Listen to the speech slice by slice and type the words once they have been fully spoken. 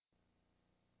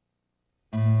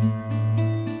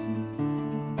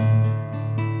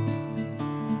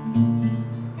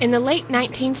In the late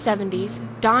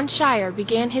 1970s, Don Shire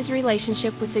began his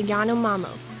relationship with the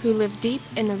Yanomamo, who live deep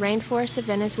in the rainforests of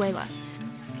Venezuela.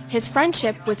 His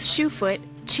friendship with Shoefoot,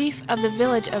 chief of the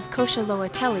village of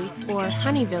Coshaloateli, or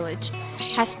Honey Village,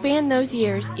 has spanned those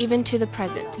years even to the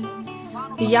present.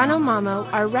 The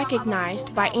Yanomamo are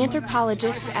recognized by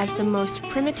anthropologists as the most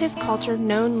primitive culture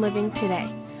known living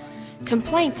today.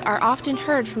 Complaints are often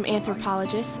heard from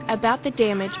anthropologists about the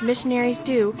damage missionaries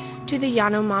do to the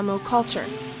Yanomamo culture.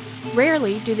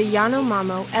 Rarely do the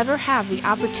Yanomamo ever have the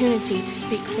opportunity to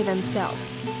speak for themselves.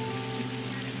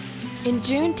 In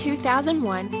June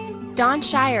 2001, Don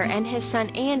Shire and his son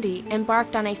Andy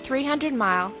embarked on a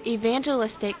 300-mile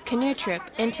evangelistic canoe trip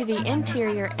into the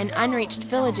interior and unreached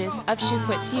villages of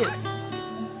Shoefoot's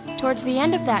youth. Towards the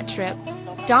end of that trip,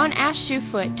 Don asked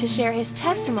Shoefoot to share his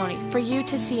testimony for you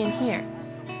to see and hear.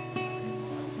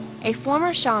 A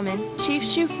former shaman, Chief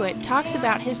Shoefoot, talks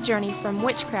about his journey from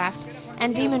witchcraft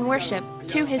and demon worship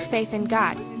to his faith in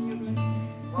God.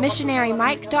 Missionary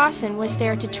Mike Dawson was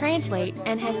there to translate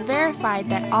and has verified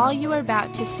that all you are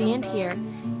about to see and hear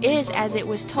is as it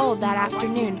was told that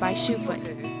afternoon by Shoefoot.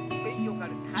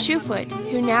 Shoefoot,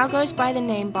 who now goes by the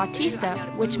name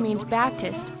Bautista, which means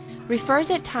Baptist, refers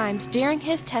at times during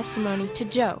his testimony to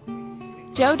Joe.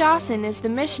 Joe Dawson is the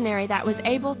missionary that was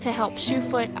able to help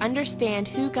Shoefoot understand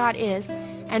who God is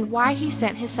and why he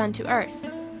sent his son to earth.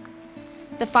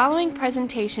 The following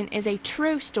presentation is a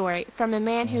true story from a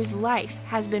man whose life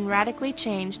has been radically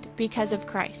changed because of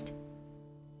Christ.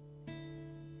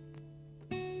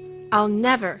 I'll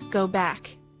never go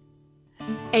back.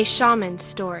 A shaman's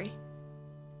story.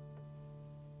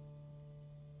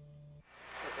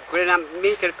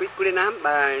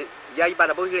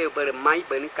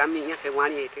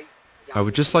 I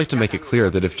would just like to make it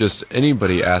clear that if just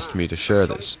anybody asked me to share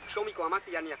this,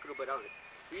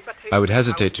 I would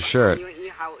hesitate to share it,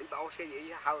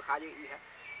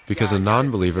 because a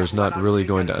non-believer is not really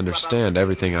going to understand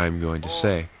everything I'm going to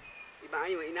say.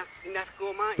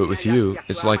 But with you,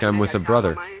 it's like I'm with a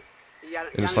brother,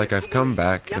 and it's like I've come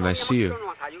back and I see you,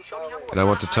 and I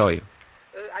want to tell you.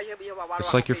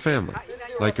 It's like your family,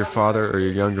 like your father or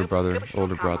your younger brother,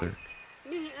 older brother.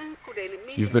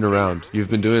 You've been around, you've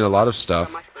been doing a lot of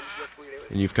stuff,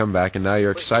 and you've come back and now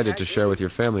you're excited to share with your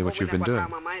family what you've been doing.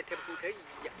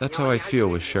 That's how I feel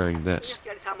with sharing this.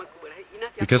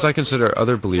 Because I consider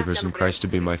other believers in Christ to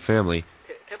be my family,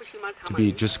 to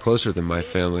be just closer than my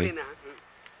family,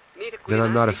 then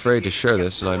I'm not afraid to share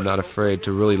this, and I'm not afraid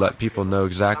to really let people know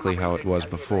exactly how it was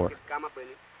before.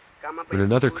 When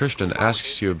another Christian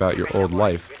asks you about your old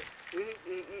life,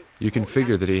 you can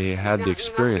figure that he had the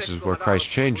experiences where Christ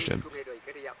changed him,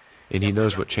 and he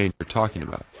knows what change you're talking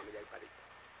about.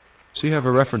 So you have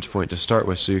a reference point to start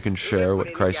with so you can share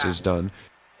what Christ has done,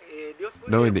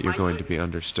 knowing that you're going to be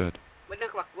understood.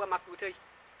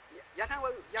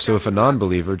 So if a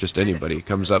non-believer, just anybody,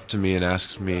 comes up to me and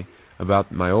asks me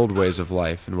about my old ways of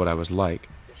life and what I was like,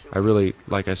 I really,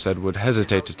 like I said, would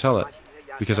hesitate to tell it,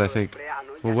 because I think,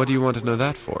 well, what do you want to know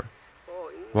that for?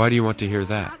 Why do you want to hear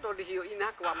that?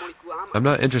 I'm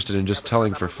not interested in just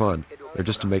telling for fun, or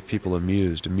just to make people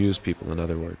amused, amuse people, in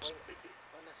other words.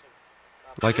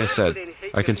 Like I said,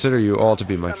 I consider you all to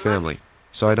be my family,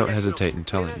 so I don't hesitate in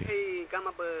telling you.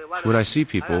 When I see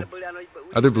people,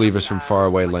 other believers from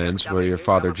faraway lands where your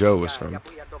father Joe was from,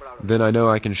 then I know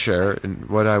I can share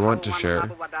what I want to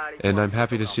share, and I'm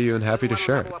happy to see you and happy to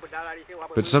share it.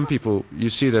 But some people, you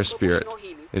see their spirit,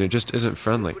 and it just isn't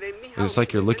friendly, and it's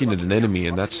like you're looking at an enemy,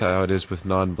 and that's how it is with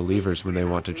non-believers when they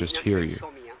want to just hear you.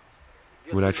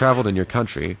 When I traveled in your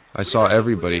country, I saw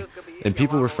everybody, and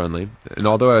people were friendly, and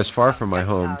although I was far from my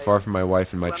home, far from my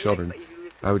wife and my children,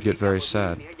 I would get very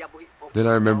sad. Then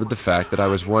I remembered the fact that I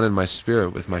was one in my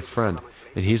spirit with my friend,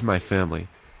 and he's my family,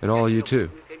 and all of you too.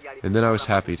 And then I was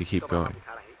happy to keep going.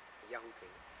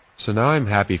 So now I'm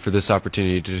happy for this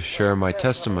opportunity to share my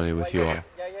testimony with you all,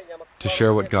 to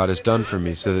share what God has done for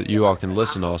me so that you all can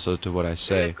listen also to what I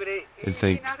say and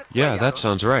think, yeah, that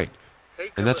sounds right.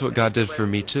 And that's what God did for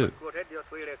me too.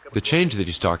 The change that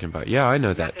he's talking about, yeah, I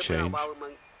know that change.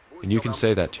 And you can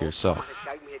say that to yourself.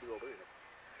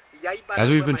 As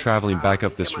we've been traveling back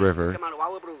up this river,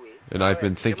 and I've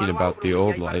been thinking about the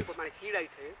old life,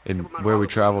 and where we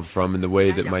traveled from and the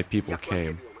way that my people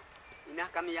came,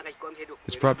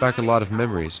 it's brought back a lot of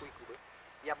memories.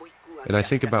 And I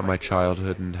think about my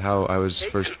childhood and how I was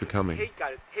first becoming.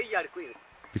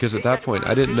 Because at that point,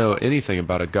 I didn't know anything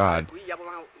about a God,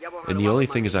 and the only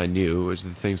things I knew was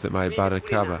the things that my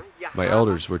Barakaba, my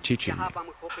elders, were teaching me.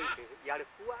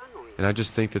 And I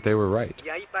just think that they were right.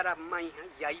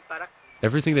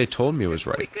 Everything they told me was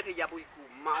right.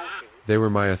 They were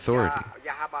my authority.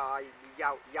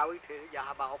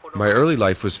 My early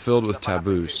life was filled with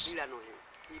taboos,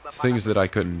 things that I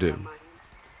couldn't do.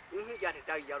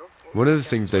 One of the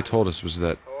things they told us was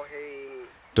that,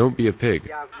 don't be a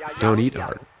pig, don't eat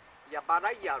hard.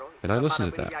 And I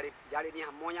listened to that.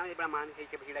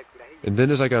 And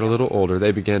then as I got a little older,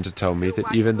 they began to tell me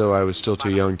that even though I was still too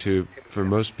young for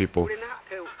most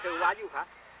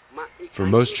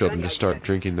children to start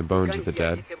drinking the bones of the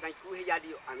dead,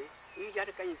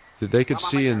 that they could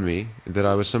see in me that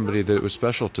I was somebody that was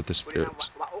special to the spirits.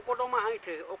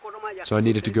 So I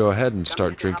needed to go ahead and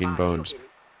start drinking bones,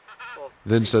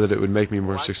 then so that it would make me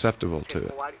more susceptible to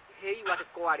it.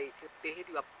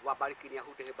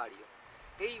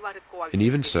 And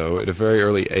even so, at a very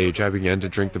early age, I began to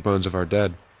drink the bones of our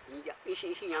dead.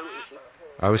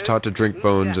 I was taught to drink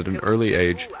bones at an early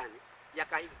age,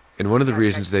 and one of the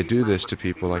reasons they do this to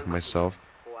people like myself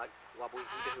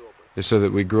is so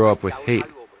that we grow up with hate,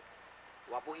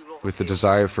 with the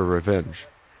desire for revenge.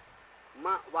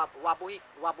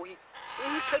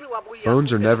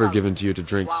 Bones are never given to you to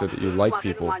drink so that you like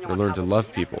people or learn to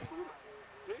love people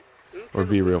or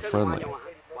be real friendly.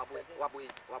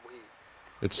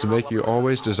 It's to make you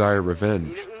always desire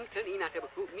revenge,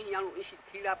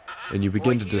 and you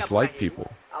begin to dislike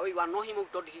people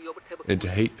and to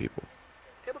hate people.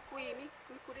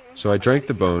 So I drank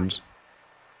the bones,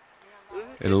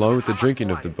 and along with the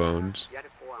drinking of the bones,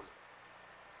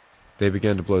 they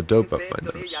began to blow dope up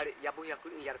my nose.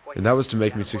 And that was to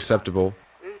make me susceptible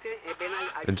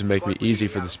and to make me easy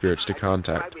for the spirits to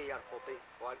contact.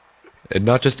 And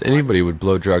not just anybody would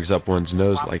blow drugs up one's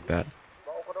nose like that.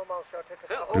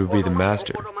 It would be the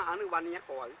master,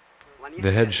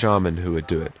 the head shaman who would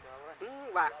do it.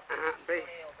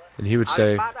 And he would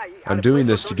say, I'm doing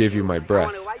this to give you my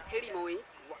breath.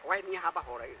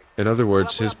 In other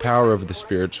words, his power over the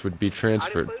spirits would be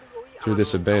transferred through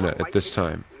this abena at this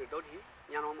time.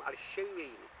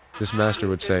 This master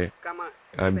would say,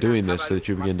 I'm doing this so that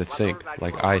you begin to think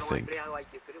like I think.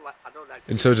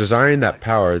 And so desiring that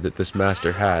power that this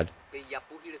master had,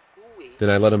 then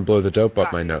I let him blow the dope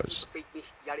up my nose.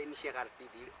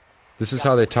 This is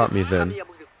how they taught me then,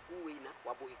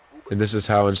 and this is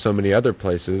how in so many other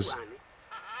places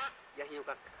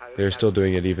they are still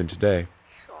doing it even today.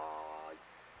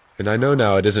 And I know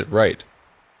now it isn't right,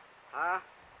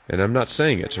 and I'm not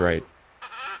saying it's right,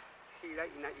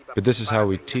 but this is how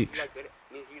we teach.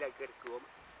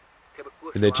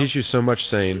 And they teach you so much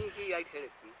saying,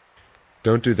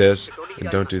 don't do this and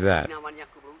don't do that.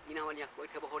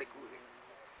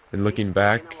 And looking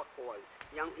back,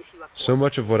 so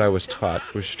much of what I was taught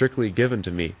was strictly given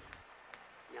to me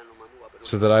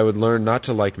so that I would learn not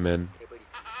to like men,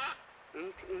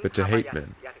 but to hate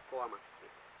men.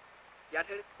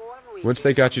 Once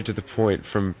they got you to the point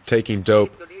from taking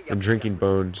dope and drinking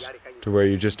bones to where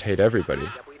you just hate everybody,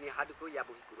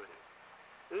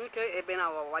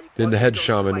 then the head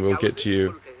shaman will get to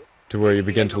you to where you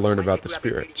begin to learn about the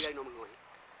spirits.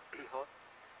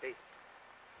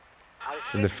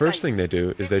 And the first thing they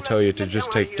do is they tell you to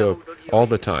just take dope all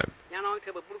the time.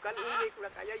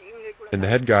 And the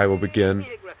head guy will begin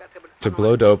to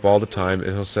blow dope all the time,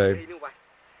 and he'll say,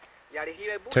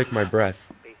 take my breath,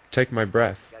 take my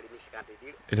breath.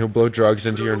 And he'll blow drugs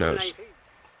into your nose.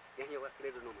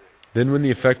 Then when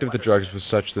the effect of the drugs was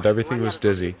such that everything was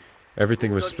dizzy,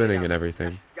 everything was spinning and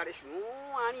everything,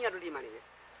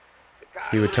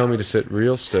 he would tell me to sit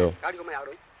real still,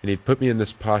 and he'd put me in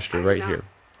this posture right here,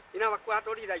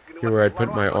 where I'd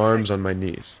put my arms on my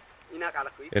knees,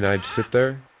 and I'd sit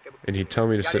there, and he'd tell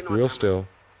me to sit real still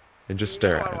and just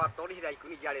stare at him.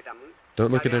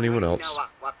 Don't look at anyone else,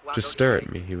 just stare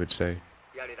at me, he would say,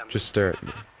 just stare at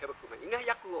me.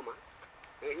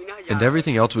 And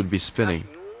everything else would be spinning,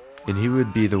 and he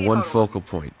would be the one focal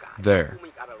point, there.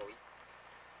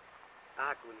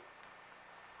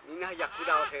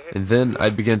 And then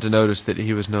I'd begin to notice that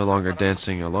he was no longer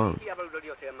dancing alone.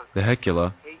 The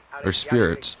Hecula, or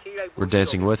spirits, were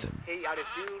dancing with him.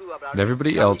 And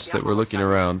everybody else that were looking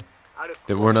around,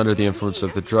 that weren't under the influence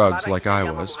of the drugs like I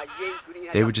was,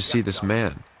 they would just see this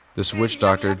man, this witch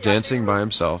doctor, dancing by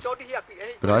himself,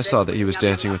 but I saw that he was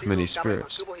dancing with many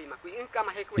spirits.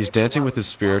 He's dancing with his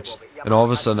spirits, and all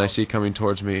of a sudden I see coming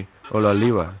towards me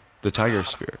Olaliwa, the tiger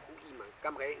spirit.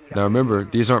 Now remember,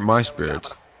 these aren't my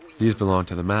spirits. These belong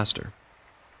to the master.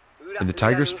 And the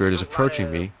tiger spirit is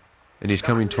approaching me, and he's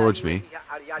coming towards me,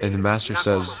 and the master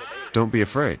says, don't be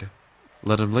afraid.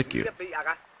 Let him lick you.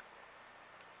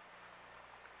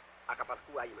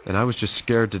 And I was just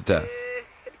scared to death.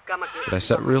 But I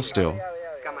sat real still,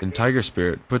 and tiger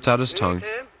spirit puts out his tongue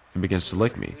and begins to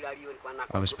lick me.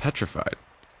 I was petrified.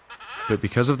 But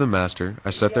because of the master, I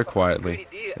sat there quietly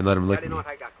and let him lick me,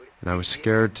 and I was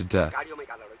scared to death.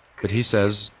 But he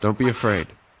says, "Don't be afraid.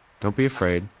 Don't be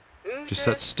afraid. Just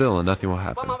sit still and nothing will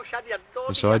happen."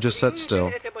 And so I just sat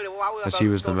still, as he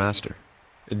was the master.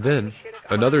 And then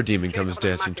another demon comes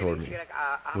dancing toward me,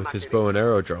 with his bow and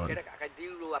arrow drawn,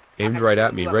 aimed right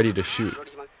at me, ready to shoot.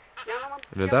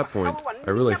 And at that point, I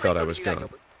really thought I was done.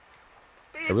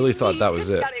 I really thought that was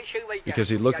it, because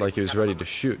he looked like he was ready to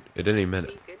shoot at any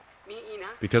minute.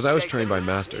 Because I was trained by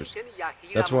masters,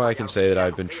 that's why I can say that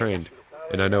I've been trained,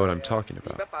 and I know what I'm talking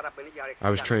about.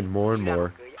 I was trained more and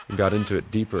more, and got into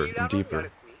it deeper and deeper.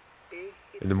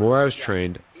 And the more I was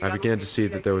trained, I began to see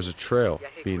that there was a trail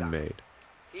being made.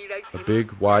 A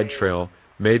big, wide trail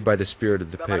made by the spirit of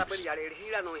the pigs.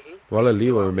 Wala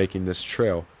Liwa were making this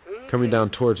trail, coming down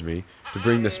towards me to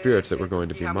bring the spirits that were going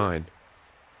to be mine.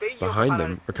 Behind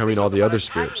them are coming all the other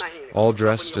spirits, all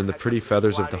dressed in the pretty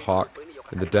feathers of the hawk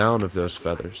and the down of those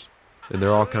feathers, and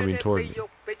they're all coming toward me.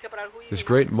 This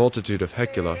great multitude of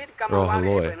Hecula, or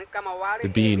Aholoi, the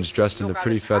beings dressed in the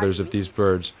pretty feathers of these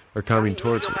birds, are coming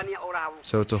towards me.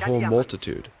 So it's a whole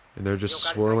multitude, and they're just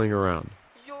swirling around.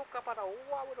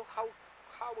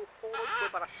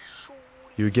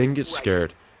 You again get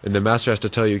scared, and the master has to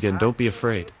tell you again, "Don't be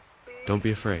afraid. Don't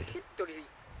be afraid."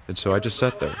 And so I just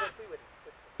sat there.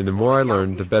 And the more I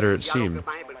learned, the better it seemed.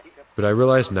 But I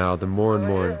realize now the more and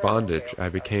more in bondage I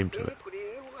became to it.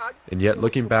 And yet,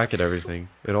 looking back at everything,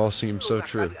 it all seems so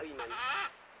true.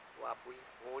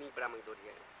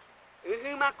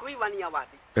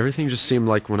 Everything just seemed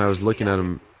like when I was looking at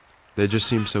them, they just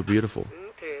seemed so beautiful.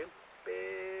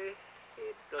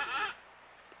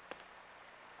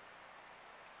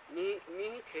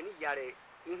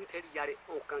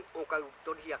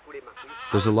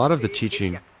 There's a lot of the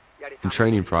teaching and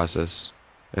training process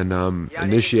and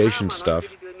initiation stuff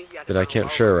that I can't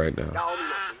share right now.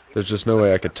 There's just no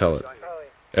way I could tell it.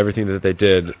 Everything that they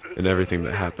did and everything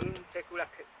that happened.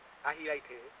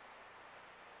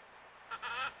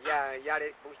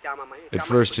 At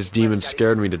first, his demons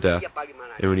scared me to death,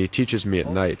 and when he teaches me at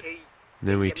night, and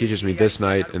then when he teaches me this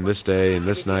night, and this day, and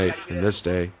this night, and this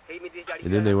day,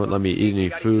 and then they won't let me eat any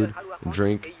food and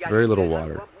drink, very little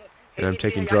water, and I'm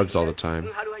taking drugs all the time,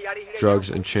 drugs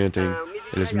and chanting,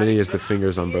 and as many as the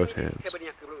fingers on both hands.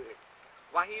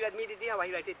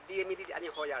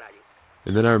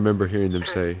 And then I remember hearing them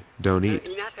say, "Don't eat,"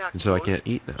 and so I can't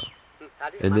eat now.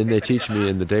 And then they teach me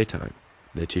in the daytime.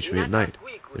 They teach me at night.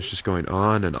 It's just going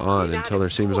on and on until there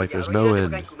seems like there's no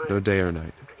end, no day or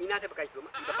night.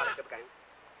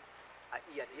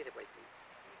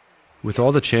 With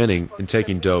all the chanting and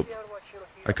taking dope,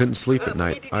 I couldn't sleep at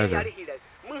night either.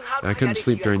 And I couldn't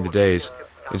sleep during the days,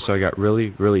 and so I got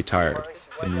really, really tired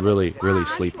and really, really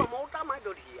sleepy.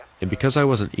 And because I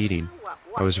wasn't eating,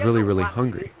 I was really, really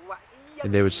hungry.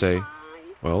 And they would say,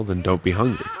 "Well, then don't be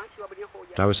hungry."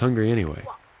 But I was hungry anyway.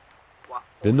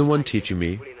 Then the one teaching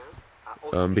me,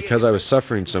 because I was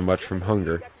suffering so much from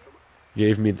hunger,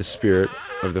 gave me the spirit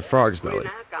of the frog's belly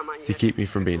to keep me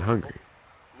from being hungry.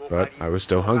 But I was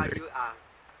still hungry.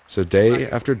 So day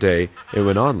after day, it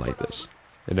went on like this.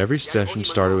 And every session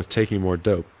started with taking more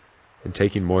dope, and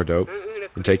taking more dope,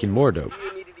 and taking more dope.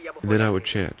 And then I would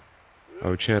chant. I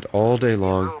would chant all day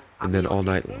long, and then all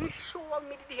night long.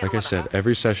 Like I said,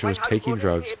 every session was taking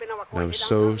drugs, and I was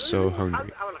so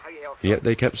hungry. And yet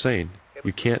they kept saying,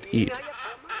 "You can't eat."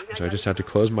 So I just had to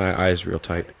close my eyes real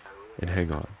tight and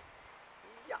hang on.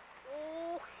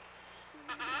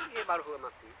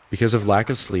 Because of lack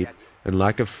of sleep and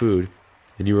lack of food,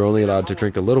 and you were only allowed to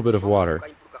drink a little bit of water,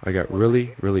 I got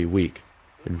really, really weak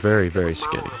and very, very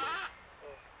skinny.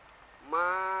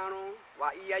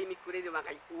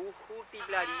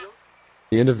 At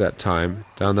the end of that time,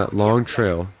 down that long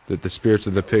trail that the spirits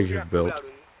of the pig have built,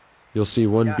 you'll see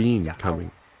one being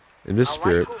coming, and this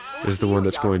spirit is the one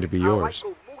that's going to be yours.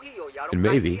 And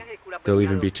maybe there'll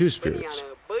even be two spirits,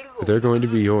 but they're going to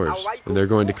be yours, and they're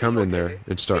going to come in there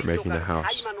and start making a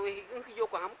house.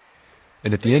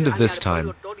 And at the end of this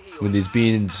time, when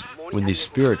these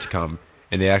spirits come,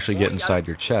 and they actually get inside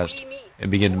your chest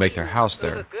and begin to make their house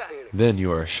there, then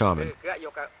you are a shaman.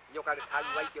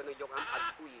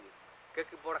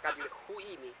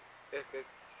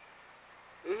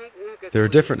 There are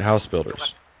different house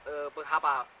builders.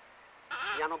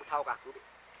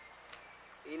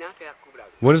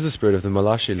 One is the spirit of the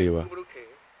Malashi Liwa,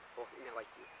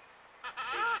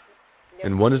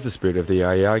 and one is the spirit of the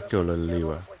Ayaikola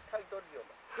Liwa,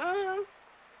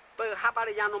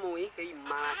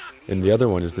 and the other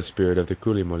one is the spirit of the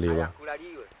Kulimo Liwa.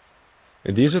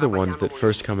 And these are the ones that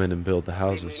first come in and build the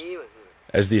houses.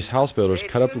 As these house builders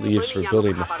cut up leaves for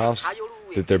building the house,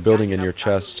 that they're building in your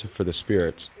chest for the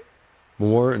spirits,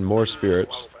 more and more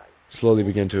spirits slowly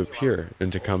begin to appear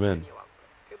and to come in.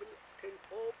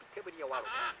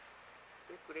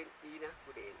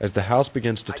 As the house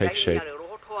begins to take shape,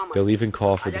 they'll even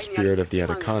call for the spirit of the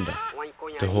anaconda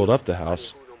to hold up the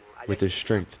house with his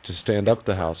strength, to stand up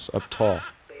the house up tall,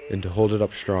 and to hold it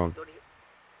up strong.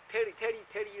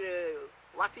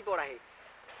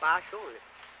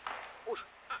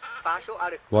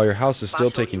 While your house is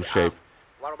still taking shape,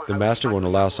 the master won't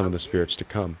allow some of the spirits to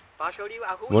come.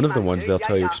 One of the ones they'll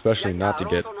tell you especially not to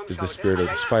get is the spirit of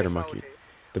the spider monkey,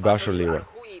 the Basholiwa,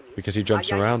 because he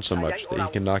jumps around so much that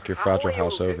he can knock your fragile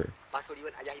house over.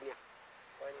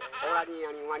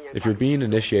 If you're being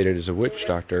initiated as a witch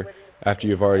doctor after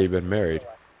you've already been married,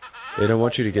 they don't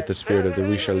want you to get the spirit of the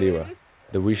Wishaliwa,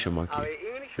 the Wisha monkey,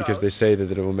 because they say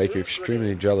that it will make you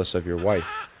extremely jealous of your wife,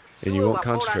 and you won't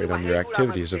concentrate on your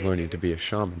activities of learning to be a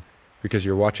shaman, because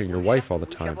you're watching your wife all the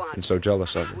time and so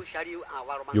jealous of her.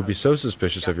 You'll be so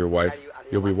suspicious of your wife,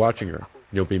 you'll be watching her,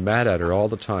 and you'll be mad at her all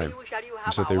the time,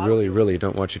 and so they really, really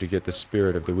don't want you to get the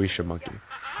spirit of the Wisha monkey,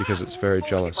 because it's very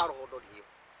jealous.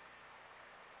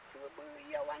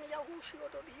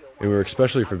 And we're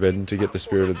especially forbidden to get the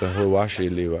spirit of the Hawashi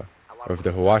Liwa, or of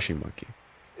the Hawashi monkey,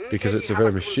 because it's a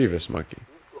very mischievous monkey.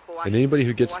 And anybody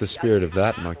who gets the spirit of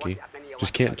that monkey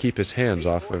just can't keep his hands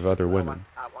off of other women.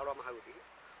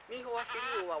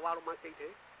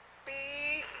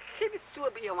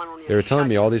 They were telling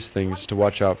me all these things to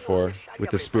watch out for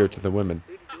with the spirits of the women,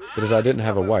 but as I didn't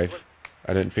have a wife,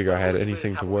 I didn't figure I had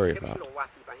anything to worry about.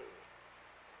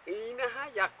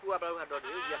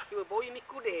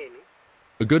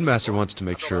 A good master wants to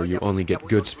make sure you only get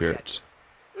good spirits.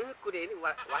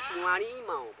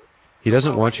 He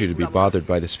doesn't want you to be bothered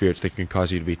by the spirits that can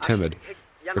cause you to be timid,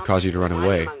 or cause you to run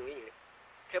away,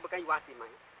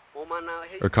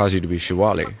 or cause you to be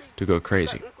shiwali, to go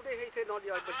crazy.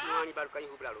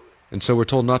 And so we're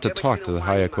told not to talk to the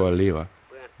Hayakoa Liwa,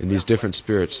 and these different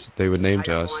spirits they would name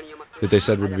to us that they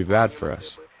said would be bad for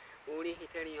us.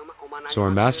 So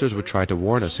our masters would try to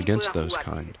warn us against those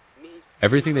kind.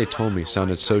 Everything they told me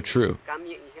sounded so true.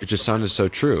 It just sounded so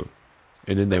true,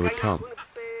 and then they would come.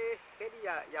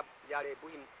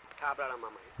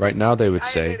 Right now they would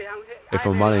say, if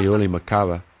Omanayoli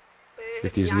Makaba,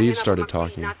 if these leaves started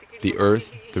talking, the earth,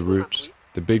 the roots,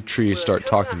 the big trees start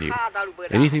talking to you.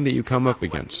 Anything that you come up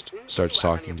against starts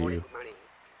talking to you.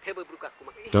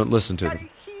 Don't listen to them,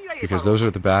 because those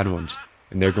are the bad ones,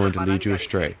 and they're going to lead you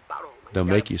astray. They'll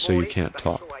make you so you can't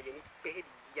talk.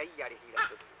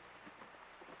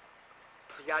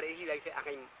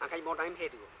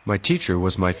 My teacher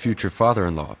was my future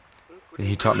father-in-law, and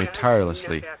he taught me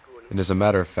tirelessly, and as a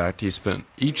matter of fact, he spent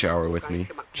each hour with me,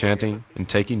 chanting and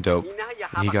taking dope,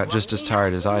 and he got just as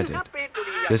tired as I did.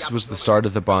 This was the start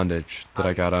of the bondage that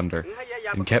I got under,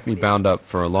 and kept me bound up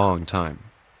for a long time.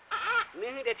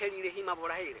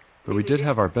 But we did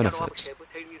have our benefits.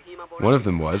 One of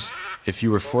them was, if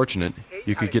you were fortunate,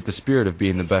 you could get the spirit of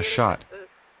being the best shot.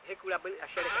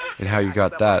 And how you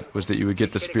got that was that you would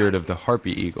get the spirit of the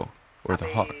harpy eagle, or the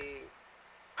hawk.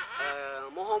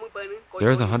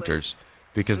 They're the hunters,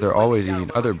 because they're always eating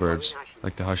other birds,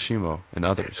 like the hashimo and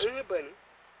others.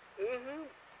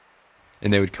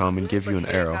 And they would come and give you an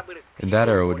arrow, and that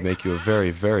arrow would make you a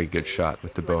very, very good shot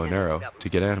with the bow and arrow to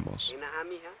get animals.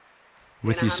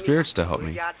 With these spirits to help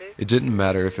me, it didn't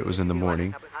matter if it was in the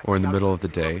morning, or in the middle of the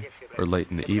day, or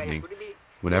late in the evening.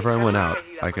 Whenever I went out,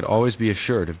 I could always be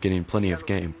assured of getting plenty of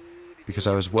game, because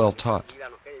I was well taught,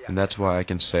 and that's why I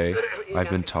can say I've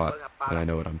been taught and I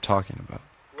know what I'm talking about.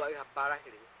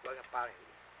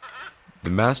 The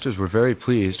masters were very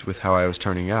pleased with how I was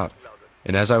turning out,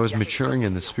 and as I was maturing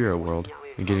in the spirit world,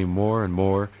 and getting more and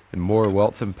more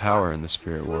wealth and power in the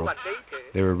spirit world,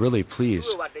 they were really pleased,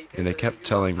 and they kept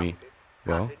telling me,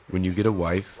 well, when you get a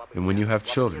wife, and when you have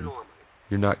children,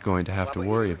 you're not going to have to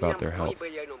worry about their health,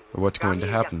 or what's going to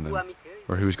happen to them,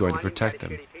 or who's going to protect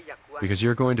them, because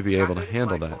you're going to be able to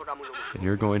handle that, and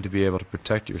you're going to be able to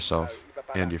protect yourself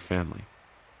and your family.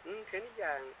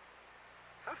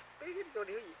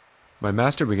 My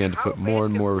master began to put more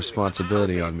and more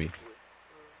responsibility on me,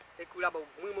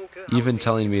 even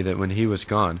telling me that when he was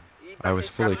gone, I was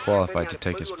fully qualified to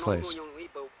take his place.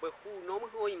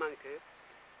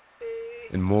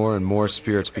 And more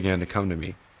spirits began to come to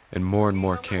me, and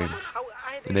more came.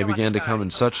 And they began to come in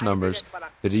such numbers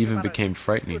that it even became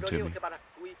frightening to me.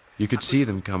 You could see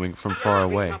them coming from far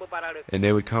away, and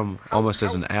they would come almost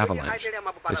as an avalanche,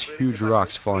 as huge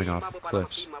rocks falling off of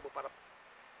cliffs.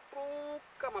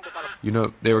 You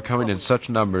know, they were coming in such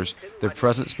numbers, their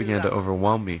presence began to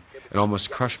overwhelm me and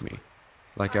almost crush me,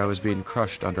 like I was being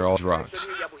crushed under all the rocks.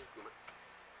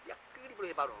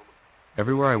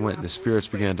 Everywhere I went, the spirits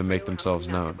began to make themselves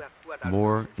known.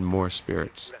 More and more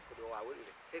spirits.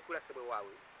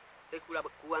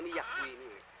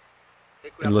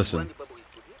 And listen,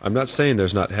 I'm not saying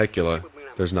there's not Hecula,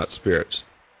 there's not spirits.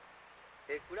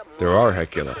 There are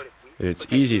Hecula, and it's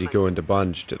easy to go into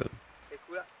bondage to them.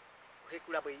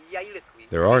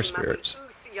 There are spirits,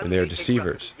 and they are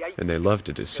deceivers, and they love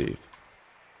to deceive.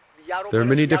 There are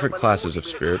many different classes of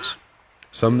spirits,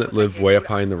 some that live way up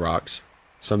high in the rocks,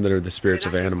 some that are the spirits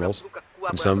of animals,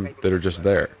 and some that are just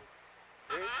there.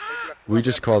 We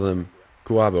just call them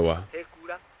Kuabawa.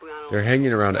 They're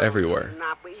hanging around everywhere,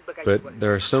 but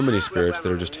there are so many spirits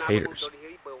that are just haters.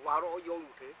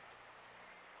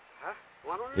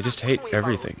 They just hate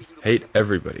everything, hate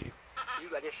everybody.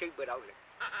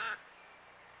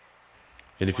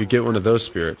 And if you get one of those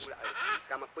spirits,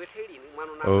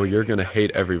 oh, you're going to hate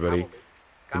everybody,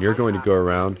 and you're going to go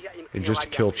around and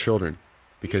just kill children,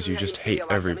 because you just hate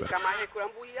everybody.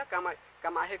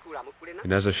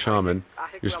 And as a shaman,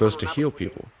 you're supposed to heal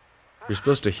people. You're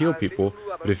supposed to heal people,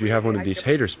 but if you have one of these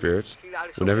hater spirits,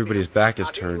 when everybody's back is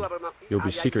turned, you'll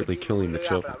be secretly killing the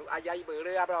children.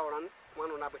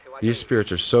 These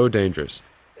spirits are so dangerous,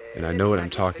 and I know what I'm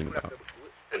talking about.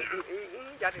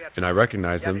 And I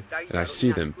recognize them, and I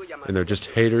see them, and they're just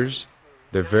haters.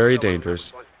 They're very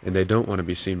dangerous, and they don't want to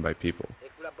be seen by people.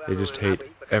 They just hate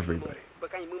everybody.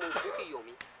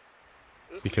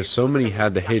 Because so many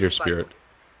had the hater spirit,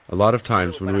 a lot of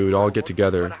times when we would all get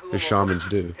together, as shamans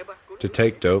do, to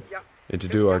take dope and to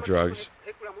do our drugs,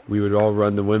 we would all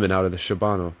run the women out of the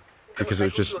Shabano because it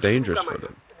was just dangerous for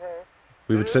them.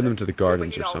 We would send them to the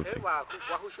gardens or something.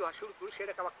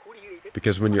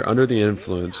 Because when you're under the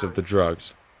influence of the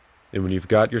drugs, and when you've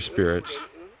got your spirits,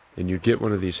 and you get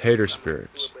one of these hater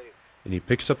spirits, and he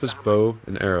picks up his bow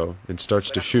and arrow and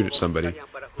starts to shoot at somebody,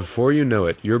 before you know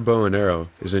it, your bow and arrow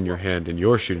is in your hand and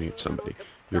you're shooting at somebody.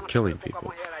 You're killing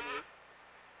people.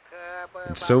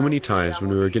 And so many times when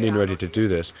we were getting ready to do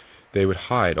this, they would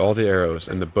hide all the arrows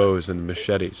and the bows and the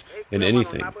machetes and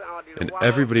anything, and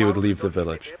everybody would leave the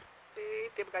village.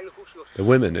 The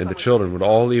women and the children would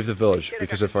all leave the village,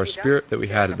 because if our spirit that we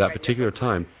had at that particular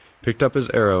time picked up his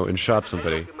arrow and shot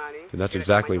somebody, then that's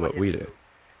exactly what we did.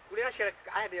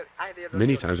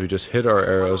 Many times we just hid our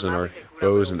arrows and our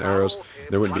bows and arrows, and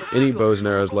there wouldn't be any bows and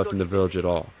arrows left in the village at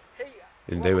all.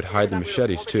 And they would hide the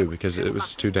machetes too, because it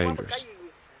was too dangerous.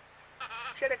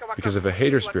 Because if a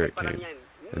hater spirit came,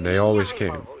 and they always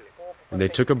came, and they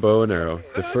took a bow and arrow,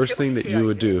 the first thing that you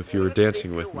would do if you were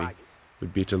dancing with me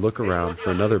would be to look around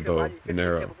for another bow and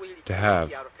arrow to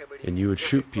have, and you would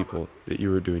shoot people that you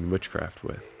were doing witchcraft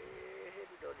with.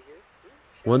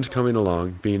 Ones coming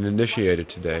along, being initiated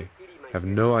today, have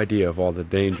no idea of all the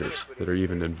dangers that are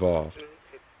even involved.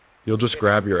 You'll just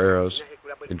grab your arrows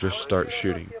and just start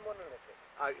shooting.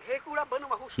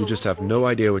 You just have no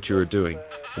idea what you are doing,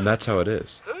 and that's how it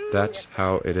is. That's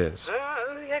how it is.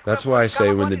 That's why I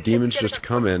say when the demons just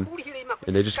come in,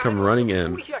 and they just come running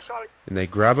in, and they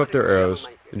grab up their arrows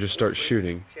and just start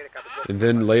shooting, and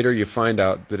then later you find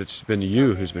out that it's been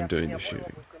you who's been doing the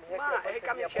shooting.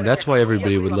 And that's why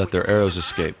everybody would let their arrows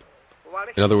escape.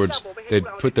 In other words, they'd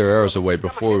put their arrows away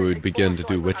before we would begin to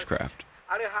do witchcraft.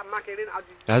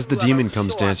 As the demon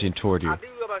comes dancing toward you,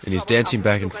 and he's dancing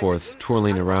back and forth,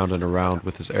 twirling around and around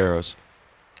with his arrows,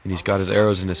 and he's got his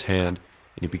arrows in his hand,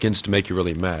 and he begins to make you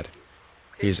really mad.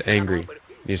 He's angry,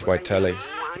 and he's waitele,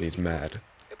 and he's mad.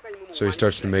 So he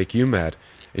starts to make you mad,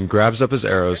 and grabs up his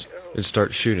arrows and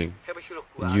starts shooting,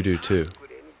 and you do too.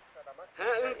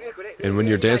 And when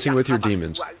you're dancing with your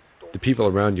demons, the people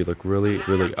around you look really,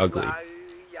 really ugly.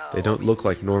 They don't look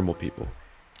like normal people,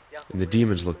 and the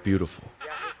demons look beautiful.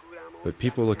 But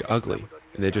people look ugly,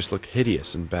 and they just look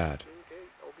hideous and bad.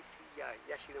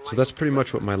 So that's pretty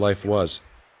much what my life was.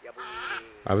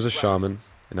 I was a shaman,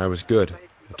 and I was good.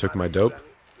 I took my dope,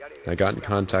 and I got in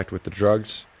contact with the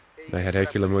drugs, and I had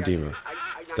Hecula Modima.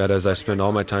 That is, I spent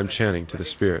all my time chanting to the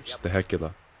spirits, the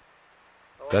Hecula.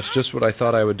 That's just what I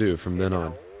thought I would do from then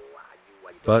on.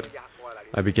 But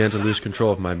I began to lose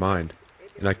control of my mind,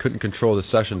 and I couldn't control the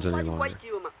sessions any longer.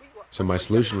 So my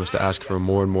solution was to ask for a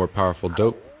more and more powerful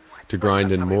dope, to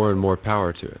grind in more and more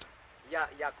power to it.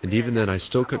 And even then I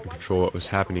still couldn't control what was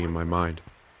happening in my mind.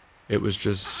 It was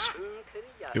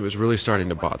really starting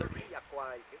to bother me.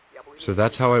 So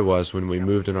that's how I was when we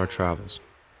moved in our travels.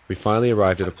 We finally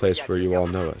arrived at a place where you all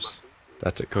know us.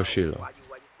 That's at Koshilo.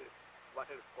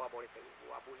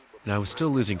 And I was still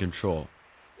losing control.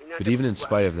 But even in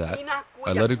spite of that,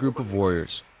 I led a group of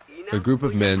warriors, a group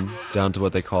of men down to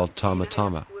what they called Tama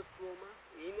Tama.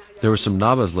 There were some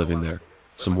Nabas living there,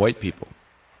 some white people,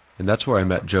 and that's where I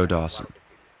met Joe Dawson.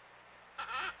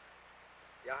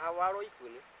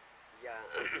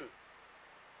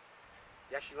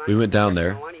 We went down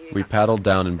there, we paddled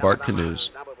down in bark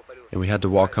canoes, and we had to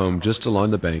walk home just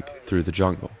along the bank through the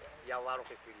jungle.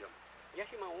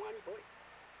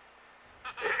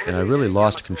 And I really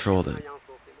lost control then,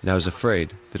 and I was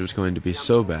afraid that it was going to be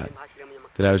so bad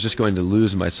that I was just going to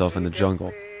lose myself in the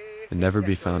jungle and never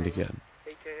be found again.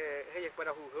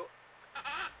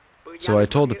 So I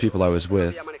told the people I was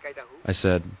with, I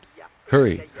said,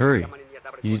 "Hurry, hurry,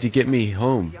 you need to get me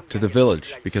home to the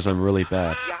village because I'm really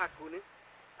bad."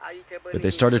 But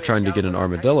they started trying to get an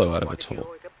armadillo out of its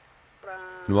hole.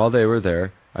 And while they were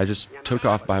there, I just took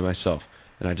off by myself,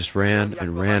 and I just ran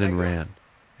and ran and ran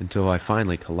until I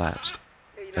finally collapsed.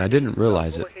 And I didn't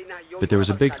realize it, but there was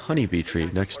a big honeybee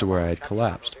tree next to where I had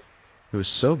collapsed. It was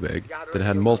so big that it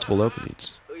had multiple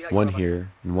openings, one here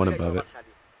and one above it.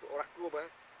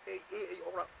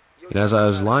 And as I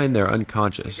was lying there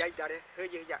unconscious,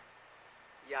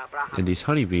 and these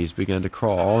honeybees began to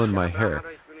crawl all in my hair,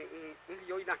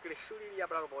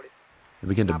 they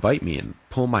began to bite me and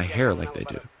pull my hair like they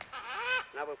do.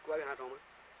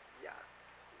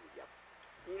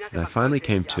 And I finally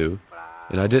came to,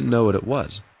 and I didn't know what it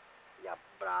was.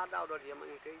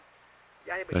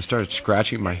 And I started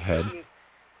scratching my head,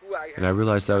 and I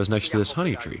realized that I was next to this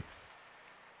honey tree.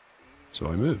 So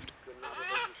I moved.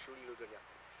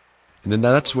 And then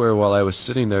that's where, while I was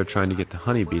sitting there trying to get the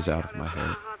honeybees out of my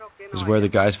hair, is where the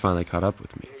guys finally caught up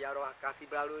with me.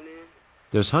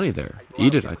 "There's honey there.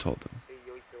 Eat it," I told them.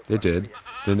 They did.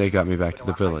 Then they got me back to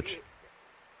the village.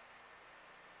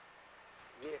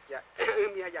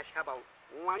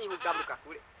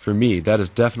 For me, that is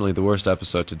definitely the worst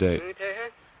episode to date,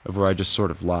 of where I just sort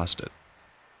of lost it.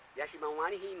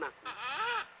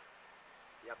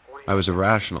 I was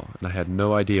irrational, and I had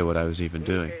no idea what I was even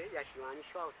doing.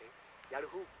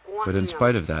 But in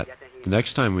spite of that, the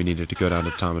next time we needed to go down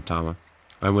to Tamatama,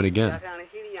 I went again.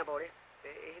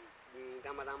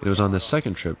 It was on the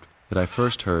second trip that I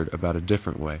first heard about a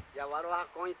different way.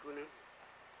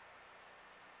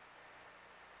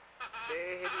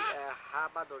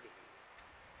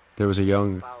 There was a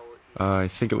young, I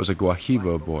think it was a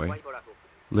Guahibo boy,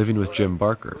 living with Jim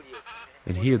Barker,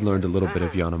 and he had learned a little bit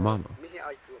of Yanomamo.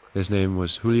 His name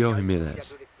was Julio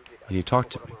Jimenez, and he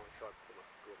talked to me.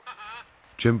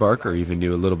 Jim Barker even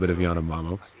knew a little bit of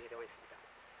Yanomamo,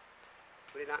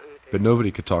 but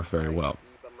nobody could talk very well.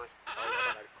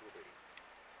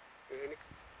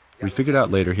 We figured out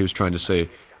later he was trying to say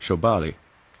Shobali,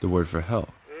 the word for hell,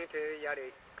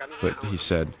 but he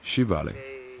said Shibali,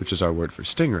 which is our word for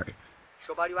stingray.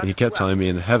 And he kept telling me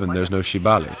in heaven there's no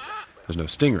Shibali, there's no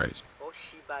stingrays.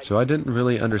 So I didn't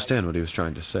really understand what he was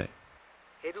trying to say.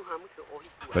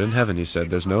 But in heaven he said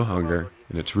there's no hunger,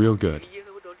 and it's real good,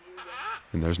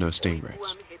 and there's no stingrays.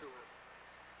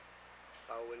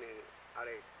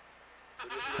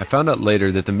 I found out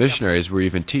later that the missionaries were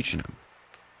even teaching him.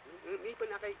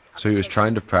 So he was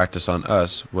trying to practice on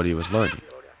us what he was learning.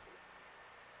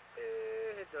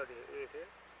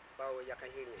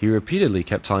 He repeatedly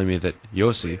kept telling me that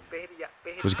Yossi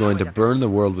was going to burn the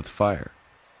world with fire.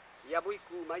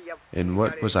 And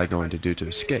what was I going to do to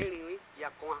escape?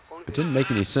 It didn't make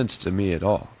any sense to me at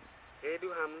all.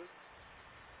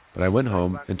 But I went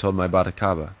home and told my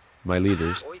Batakaba, my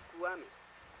leaders,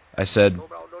 I said,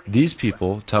 "These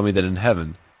people tell me that in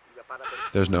heaven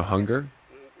there's no hunger,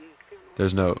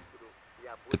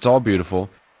 it's all beautiful,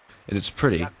 and it's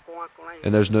pretty,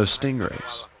 and there's no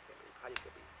stingrays."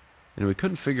 And we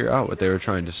couldn't figure out what they were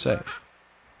trying to say.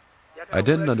 I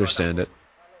didn't understand it,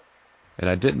 and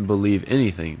I didn't believe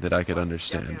anything that I could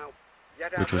understand,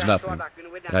 which was nothing,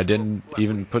 and I didn't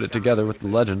even put it together with the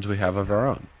legends we have of our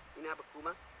own.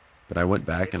 But I went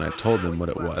back and I told them what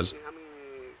it was,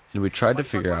 and we tried to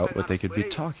figure out what they could be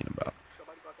talking about.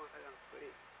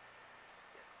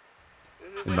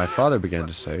 And my father began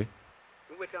to say,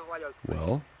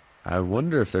 "Well, I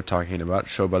wonder if they're talking about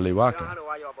Shobaliwaka,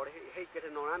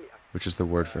 which is the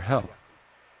word for hell."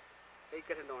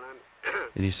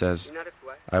 And he says,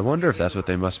 "I wonder if that's what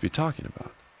they must be talking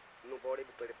about."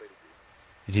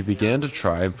 And he began to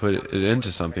try and put it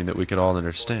into something that we could all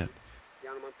understand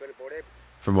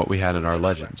from what we had in our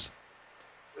legends.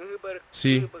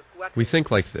 See, we think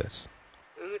like this,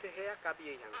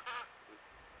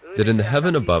 that in the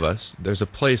heaven above us, there's a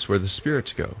place where the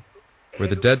spirits go, where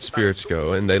the dead spirits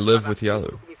go, and they live with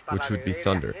Yalu, which would be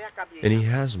thunder, and he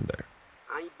has them there.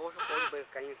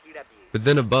 But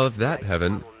then above that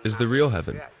heaven is the real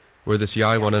heaven, where this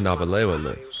Yaiwana Nabalewa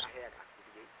lives.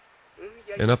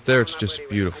 And up there it's just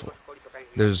beautiful.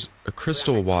 There's a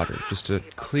crystal water, just a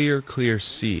clear, clear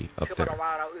sea up there.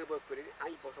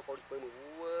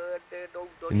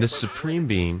 And this supreme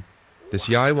being, this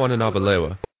Yaiwana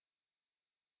Nabalewa,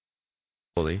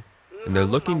 carefully, and they're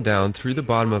looking down through the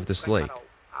bottom of this lake.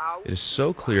 It is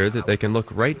so clear that they can look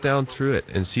right down through it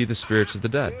and see the spirits of the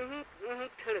dead.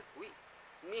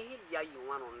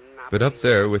 But up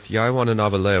there with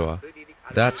Yaiwananabalewa,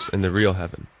 that's in the real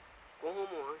heaven.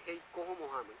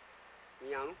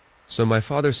 So my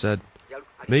father said,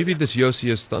 maybe this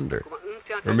Yossi is thunder,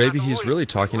 or maybe he's really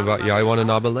talking about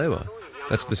Yaiwananabalewa.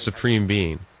 That's the supreme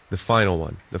being, the final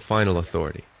one, the final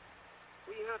authority.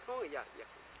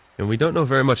 And we don't know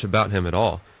very much about him at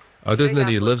all, other than that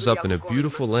he lives up in a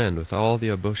beautiful land with all the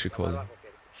Aboshikoli.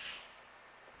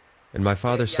 And my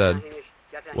father said,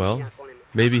 well,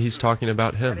 maybe he's talking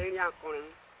about him.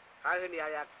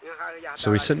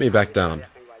 So he sent me back down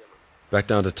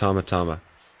to Tama Tama,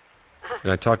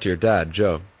 and I talked to your dad,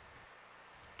 Joe.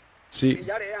 See,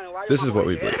 this is what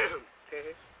we believe.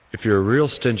 If you're a real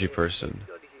stingy person,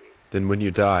 then when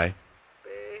you die,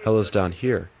 hell is down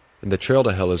here, and the trail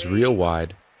to hell is real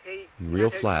wide, and real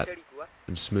flat,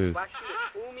 and smooth.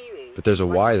 But there's a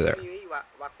Y there.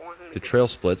 The trail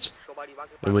splits,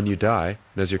 and when you die,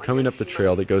 and as you're coming up the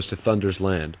trail that goes to Thunder's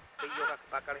land,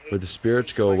 where the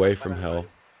spirits go away from hell,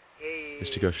 is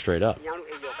to go straight up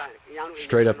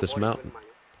this mountain.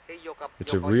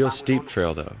 It's a real steep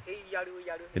trail, though,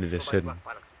 and it is hidden.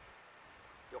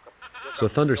 So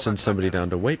Thunder sends somebody down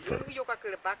to wait for him.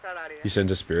 He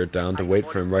sends a spirit down to wait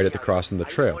for him right at the crossing of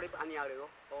the trail,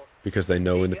 because they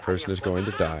know when the person is going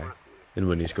to die and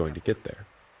when he's going to get there.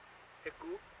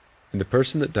 And the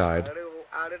person that died,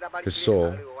 his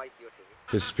soul,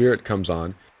 his spirit comes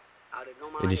on,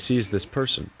 and he sees this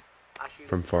person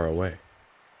from far away.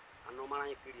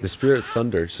 The spirit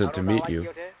Thunder sent to meet you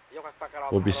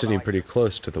will be sitting pretty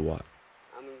close to the Wat,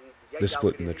 the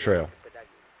split in the trail.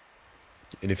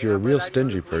 And if you're a real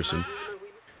stingy person,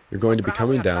 you're going to be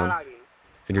coming down,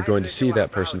 and you're going to see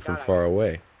that person from far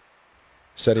away,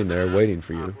 sitting there waiting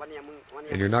for you,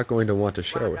 and you're not going to want to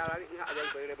share with him.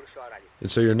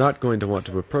 And so you're not going to want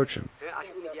to approach him.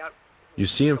 You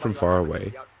see him from far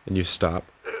away, and you stop,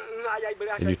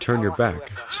 and you turn your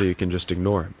back so you can just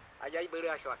ignore him.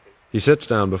 He sits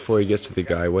down before he gets to the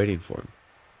guy waiting for him,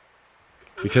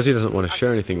 because he doesn't want to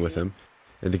share anything with him,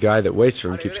 and the guy that waits for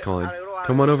him keeps calling,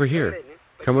 "Come on over here.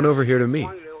 Come on over here to me."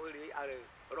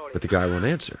 But the guy won't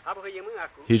answer.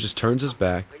 He just turns his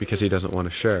back because he doesn't want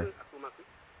to share.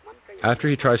 After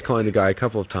he tries calling the guy a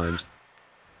couple of times,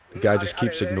 the guy just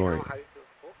keeps ignoring him.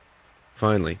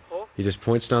 Finally, he just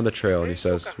points down the trail and he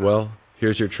says, "Well,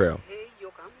 here's your trail.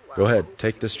 Go ahead,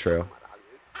 take this trail.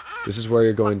 This is where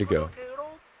you're going to go."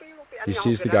 He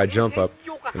sees the guy jump up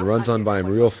and runs on by him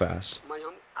real fast.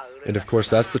 And of course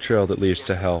that's the trail that leads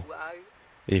to hell.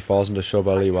 And he falls into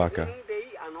Shobaliwaka,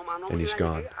 and he's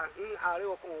gone.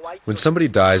 When somebody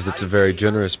dies that's a very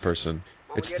generous person,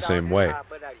 it's the same way.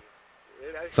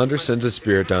 Thunder sends a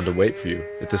spirit down to wait for you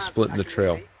at this split in the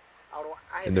trail.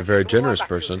 And the very generous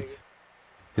person,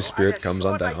 his spirit comes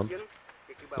on down,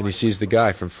 and he sees the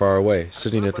guy from far away,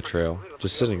 sitting at the trail,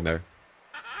 just sitting there.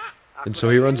 And so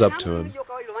he runs up to him,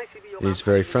 and he's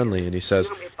very friendly, and he says,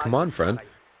 "Come on, friend,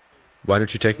 why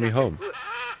don't you take me home,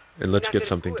 and let's get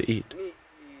something to eat."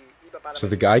 So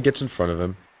the guy gets in front of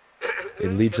him,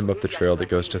 and leads him up the trail that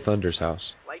goes to Thunder's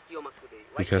house,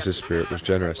 because his spirit was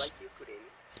generous.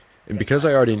 And because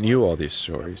I already knew all these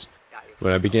stories,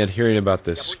 when I began hearing about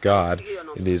this God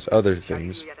and these other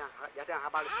things,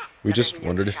 we just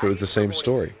wondered if it was the same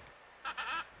story,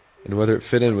 and whether it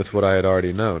fit in with what I had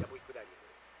already known.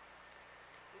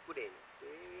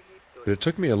 But it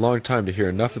took me a long time to hear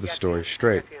enough of the story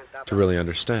straight to really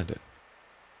understand it.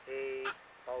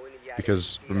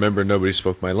 Because, remember, nobody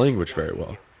spoke my language very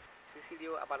well.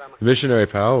 The missionary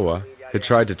Paoa had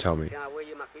tried to tell me,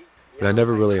 but I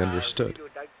never really understood.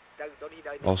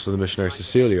 Also the missionary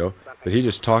Cecilio, but he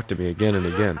just talked to me again and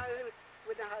again.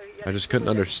 I just couldn't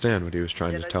understand what he was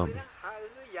trying to tell me.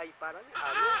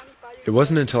 It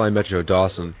wasn't until I met Joe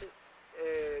Dawson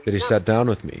that he sat down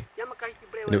with me,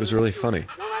 and it was really funny.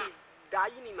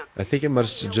 I think it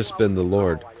must have just been the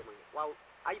Lord,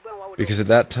 because at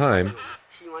that time,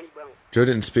 Joe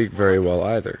didn't speak very well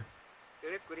either,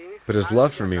 but his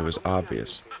love for me was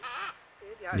obvious,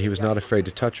 and he was not afraid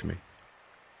to touch me.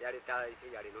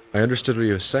 I understood what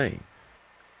he was saying,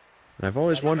 and I've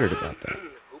always wondered about that.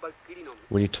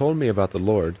 When he told me about the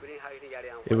Lord,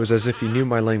 it was as if he knew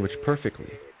my language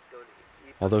perfectly,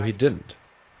 although he didn't.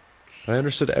 I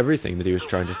understood everything that he was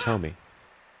trying to tell me.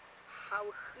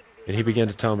 And he began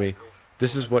to tell me,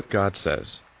 this is what God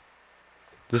says.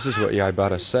 This is what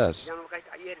Yaibara says.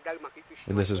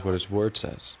 And this is what his word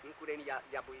says.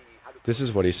 This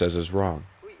is what he says is wrong.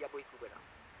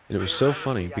 And it was so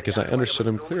funny because I understood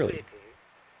him clearly.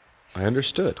 I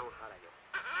understood.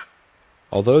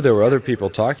 Although there were other people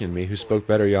talking to me who spoke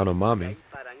better Yanomami,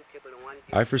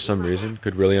 I for some reason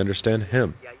could really understand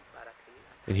him.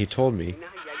 And he told me,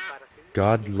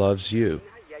 God loves you.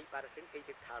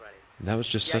 And that was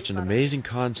just such an amazing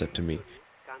concept to me,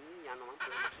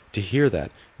 to hear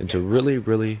that and to really,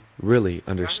 really, really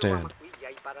understand.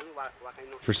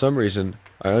 For some reason,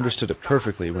 I understood it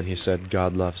perfectly when he said,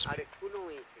 God loves me.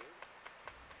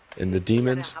 And the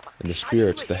demons and the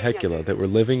spirits, the Hecula, that were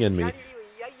living in me,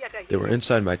 that were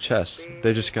inside my chest,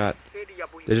 they just got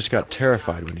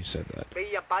terrified when he said that.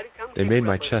 They made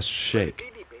my chest shake.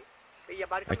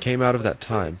 I came out of that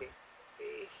time,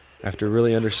 after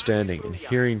really understanding and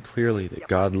hearing clearly that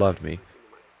God loved me,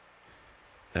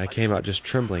 and I came out just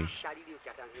trembling.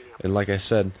 And like I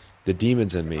said, the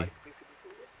demons in me,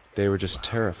 they were just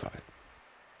terrified.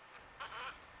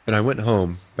 And I went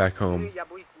home, back home,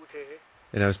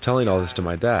 and I was telling all this to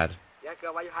my dad.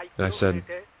 And I said,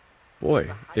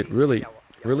 boy, it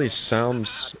really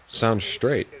sounds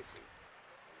straight.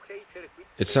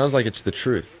 It sounds like it's the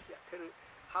truth.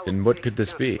 And what could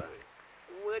this be?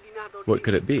 What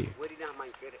could it be?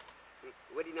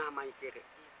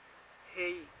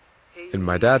 And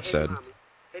my dad said,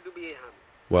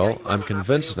 well, I'm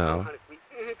convinced now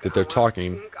that they're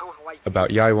talking about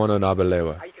Yaiwana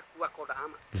Nabalewa,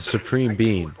 the Supreme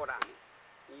Being,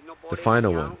 the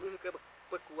final one,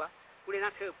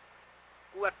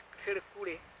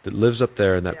 that lives up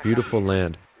there in that beautiful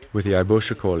land with the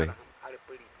Aiboshikole.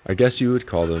 I guess you would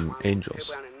call them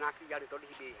angels.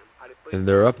 And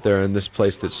they're up there in this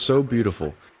place that's so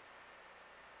beautiful,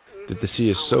 that the sea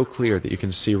is so clear that you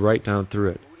can see right down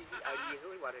through it.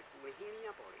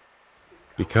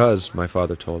 Because, my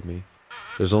father told me,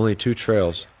 there's only two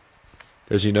trails.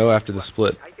 As you know, after the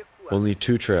split, only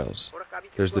two trails.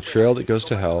 There's the trail that goes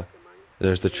to hell, and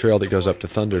there's the trail that goes up to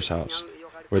Thunder's house,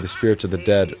 where the spirits of the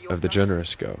dead of the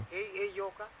generous go.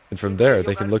 And from there,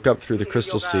 they can look up through the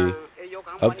crystal sea,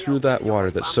 up through that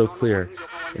water that's so clear,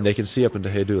 and they can see up into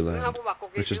Hedu land,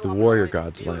 which is the warrior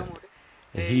god's land,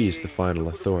 and he's the final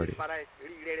authority.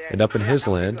 And up in his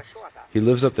land, he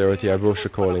lives up there with the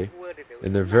Aiboshikole,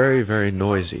 and they're very, very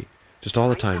noisy, just all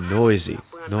the time noisy,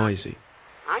 noisy.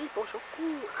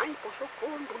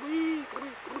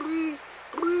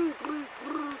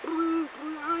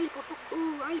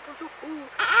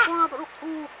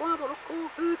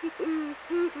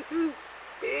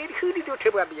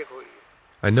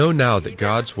 I know now that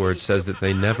God's word says that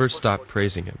they never stop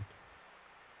praising him.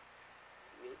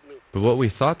 But what we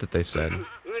thought that they said,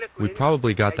 we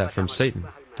probably got that from Satan,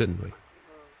 didn't we?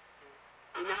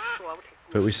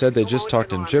 But we said they just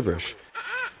talked in gibberish,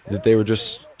 that they were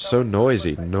just so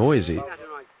noisy, noisy.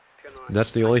 And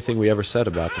that's the only thing we ever said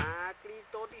about them.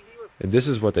 And this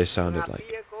is what they sounded like.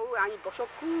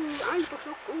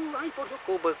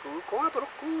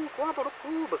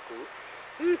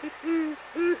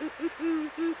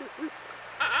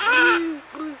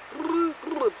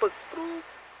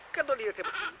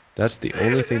 That's the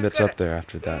only thing that's up there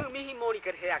after that.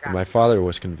 And my father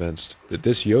was convinced that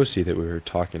this Yossi that we were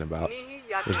talking about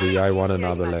was the Yaiwana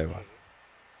Nabalewa.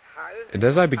 And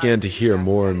as I began to hear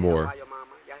more and more,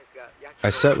 I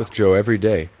sat with Joe every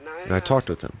day, and I talked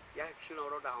with him.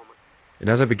 And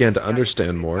as I began to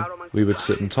understand more, we would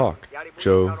sit and talk,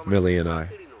 Joe, Millie, and I.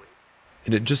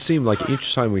 And it just seemed like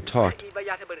each time we talked,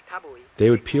 they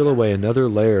would peel away another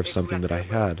layer of something that I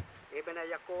had.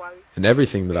 And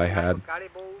everything that I had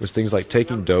was things like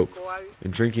taking dope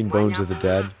and drinking bones of the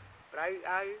dead,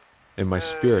 and my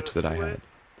spirits that I had,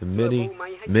 the many,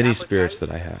 many spirits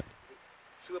that I had,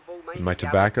 and my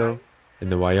tobacco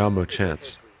and the Wayamo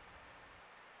chants.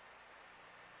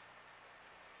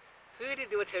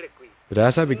 But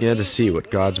as I began to see what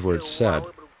God's word said,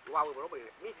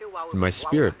 and my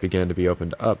spirit began to be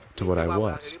opened up to what I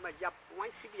was,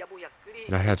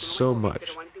 and I had so much.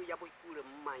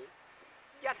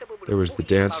 There was the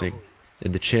dancing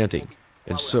and the chanting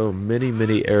and so many,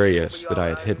 many areas that I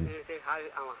had hidden.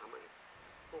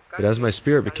 But as my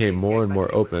spirit became more and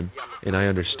more open and I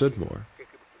understood more,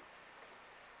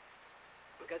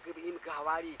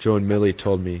 Joe and Millie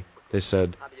told me, they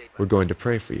said, we're going to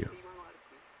pray for you.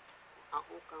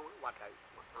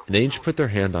 And they each put their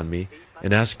hand on me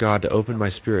and asked God to open my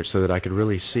spirit so that I could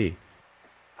really see.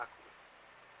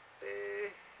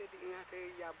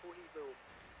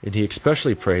 And he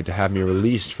especially prayed to have me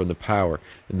released from the power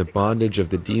and the bondage of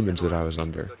the demons that I was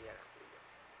under.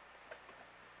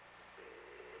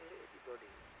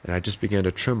 And I just began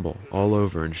to tremble all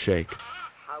over and shake.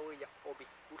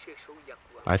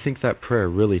 I think that prayer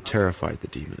really terrified the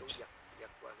demons.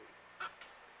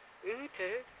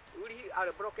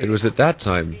 It was at that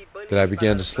time that I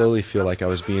began to slowly feel like I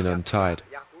was being untied.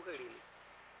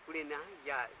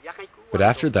 But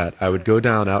after that, I would go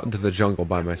down out into the jungle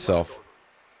by myself.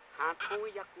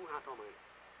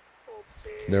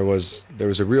 There was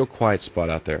a real quiet spot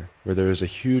out there, where there was a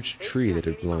huge tree that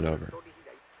had blown over.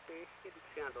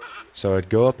 So I'd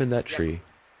go up in that tree,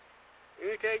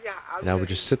 and I would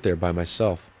just sit there by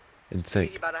myself and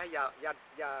think.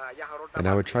 And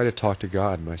I would try to talk to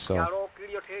God myself.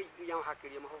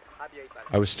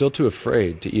 I was still too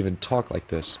afraid to even talk like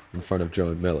this in front of Joe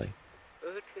and Millie.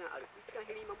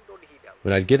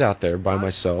 When I'd get out there by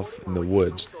myself in the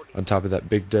woods on top of that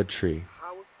big dead tree,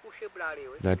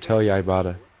 and I'd tell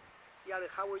Yaibada,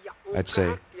 I'd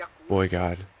say, "Boy,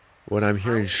 God, what I'm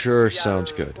hearing sure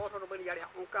sounds good.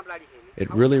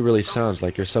 It really, really sounds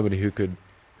like you're somebody who can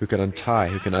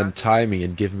untie me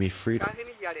and give me freedom.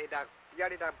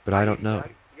 But I don't know.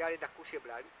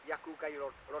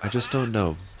 I just don't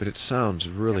know, but it sounds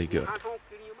really good."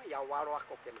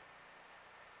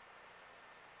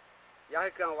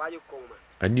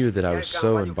 I knew that I was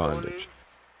so in bondage.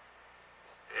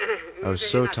 I was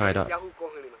so tied up. It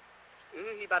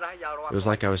was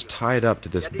like I was tied up to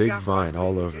this big vine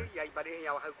all over.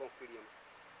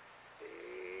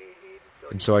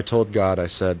 And so I told God, I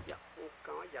said,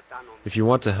 "If you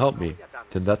want to help me,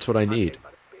 then that's what I need.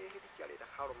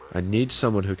 I need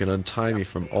someone who can untie me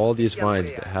from all these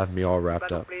vines that have me all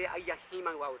wrapped up."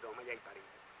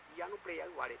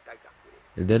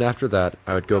 And then after that,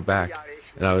 I would go back,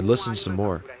 and I would listen some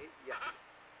more.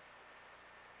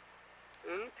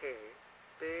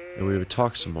 And we would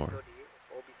talk some more.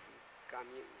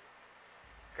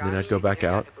 And then I'd go back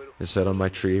out and sit on my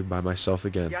tree by myself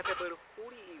again.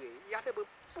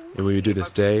 And we would do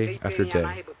this day after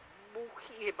day.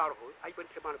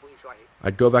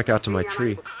 I'd go back out to my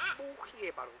tree,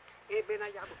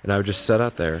 and I would just sit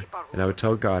out there, and I would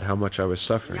tell God how much I was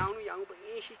suffering,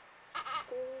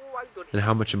 and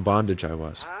how much in bondage I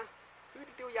was,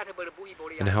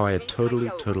 and how I had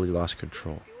totally lost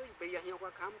control.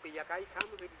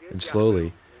 And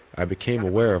slowly, I became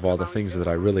aware of all the things that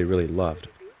I really, really loved.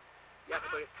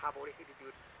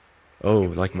 Oh,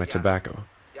 like my tobacco.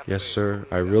 Yes, sir,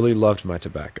 I really loved my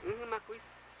tobacco.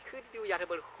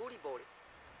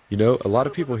 You know, a lot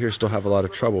of people here still have a lot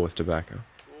of trouble with tobacco.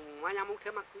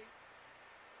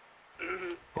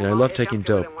 And I love taking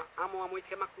dope.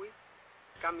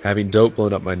 Having dope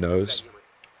blown up my nose.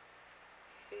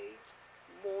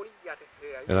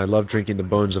 And I love drinking the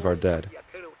bones of our dead.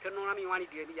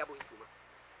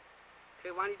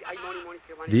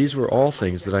 These were all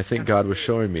things that I think God was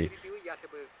showing me,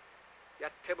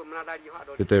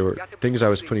 that they were things I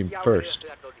was putting first,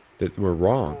 that were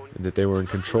wrong, and that they were in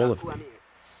control of me.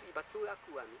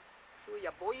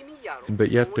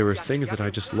 But yet there were things that I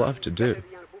just loved to do.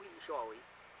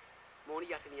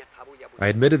 I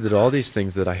admitted that all these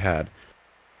things that I had,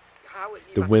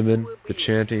 the women, the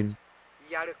chanting,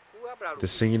 the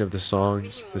singing of the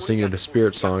songs, the singing of the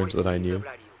spirit songs that I knew,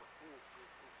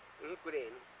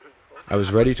 I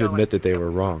was ready to admit that they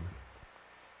were wrong.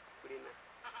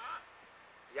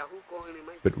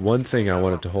 But one thing I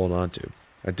wanted to hold on to.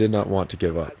 I did not want to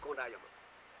give up.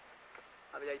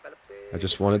 I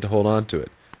just wanted to hold on to it.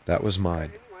 That was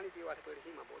mine.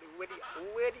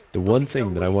 The one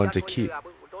thing that I wanted to keep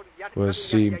was,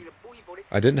 see,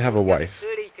 I didn't have a wife,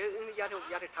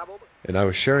 and I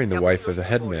was sharing the wife of a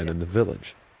headman in the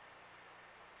village.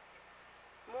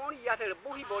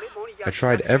 I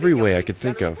tried every way I could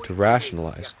think of to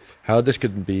rationalize how this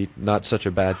could be not such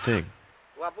a bad thing.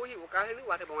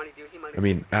 I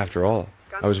mean, after all,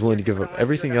 I was willing to give up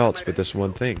everything else but this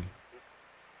one thing.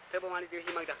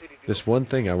 This one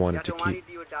thing I wanted to keep.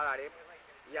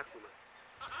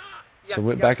 So I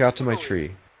went back out to my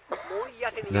tree,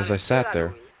 and as I sat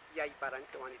there,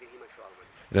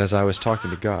 and as I was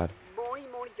talking to God,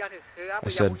 I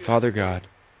said, "Father God,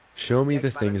 show me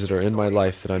the things that are in my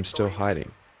life that I'm still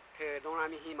hiding.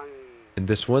 And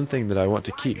this one thing that I want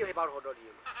to keep,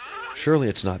 surely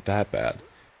it's not that bad.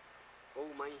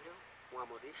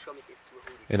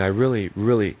 And I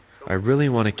really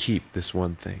want to keep this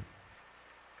one thing."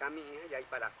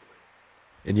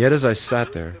 And yet as I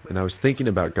sat there, and I was thinking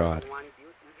about God,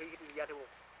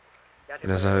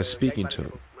 and as I was speaking to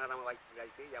Him,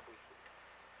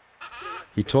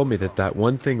 He told me that that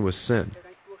one thing was sin,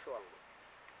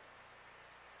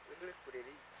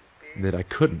 and that I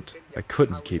couldn't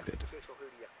keep it.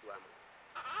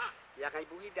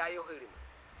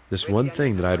 This one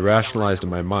thing that I had rationalized in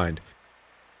my mind,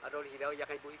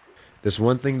 this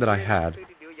one thing that I had,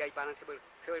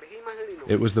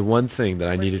 it was the one thing that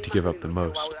I needed to give up the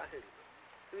most.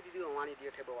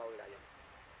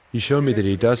 He showed me that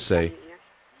He does say,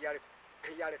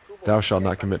 "Thou shalt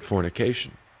not commit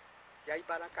fornication."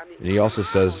 And he also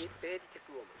says,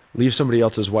 leave somebody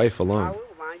else's wife alone.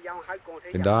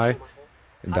 And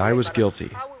I was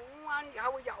guilty.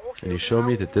 And he showed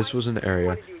me that this was an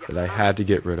area that I had to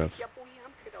get rid of.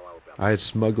 I had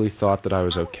smugly thought that I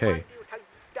was okay,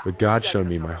 but God showed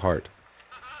me my heart.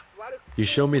 He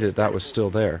showed me that that was still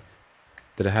there,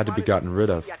 that it had to be gotten rid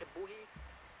of.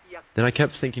 Then I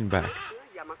kept thinking back.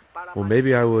 Well,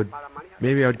 maybe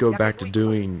I'd go back to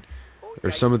doing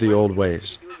or some of the old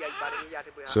ways.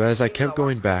 So as I kept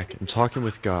going back and talking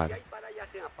with God,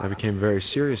 I became very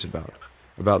serious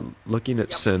about looking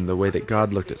at sin the way that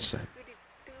God looked at sin.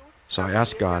 So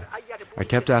I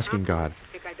kept asking God,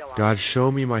 God, show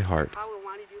me my heart.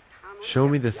 Show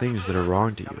me the things that are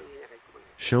wrong to you.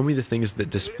 Show me the things that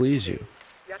displease you,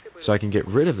 so I can get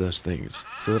rid of those things,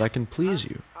 so that I can please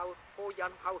you.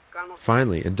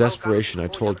 Finally, in desperation, I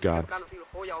told God,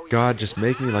 God, just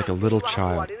make me like a little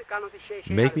child.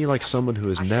 Make me like someone who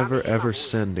has never ever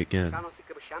sinned again.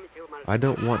 I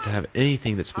don't want to have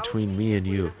anything that's between me and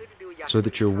you, so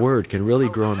that your word can really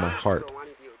grow in my heart.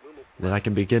 Then I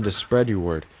can begin to spread your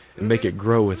word and make it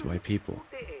grow with my people.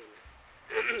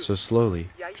 So slowly,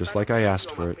 just like I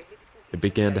asked for it, it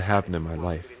began to happen in my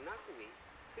life.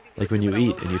 Like when you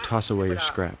eat and you toss away your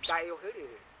scraps.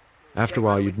 After a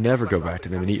while, you'd never go back to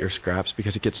them and eat your scraps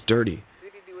because it gets dirty.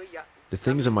 The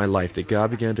things in my life that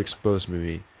God began to expose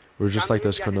me were just like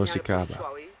those konosikaba.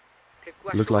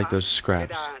 Looked like those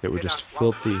scraps that were just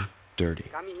filthy, dirty.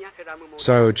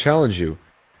 So I would challenge you,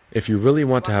 if you really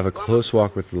want to have a close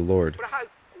walk with the Lord,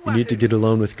 you need to get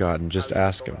alone with God and just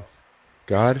ask Him,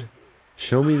 God,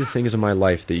 show me the things in my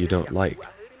life that you don't like.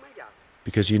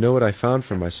 Because you know what I found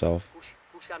for myself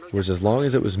was as long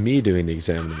as it was me doing the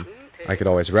examining, I could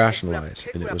always rationalize,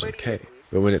 and it was okay.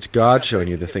 But when it's God showing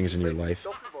you the things in your life,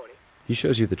 He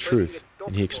shows you the truth,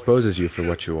 and He exposes you for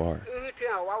what you are.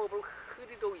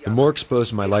 The more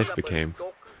exposed my life became,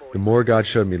 the more God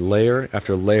showed me layer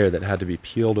after layer that had to be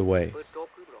peeled away.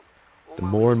 The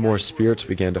more and more spirits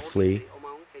began to flee,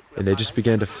 and they just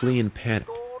began to flee in panic,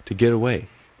 to get away,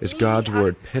 as God's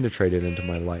word penetrated into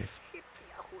my life.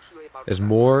 As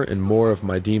more and more of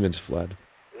my demons fled,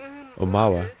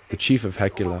 Omawa, the chief of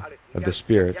Hekila, of the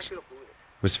spirits,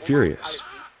 was furious,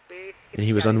 and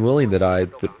he was unwilling that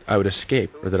I would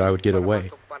escape or that I would get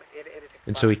away.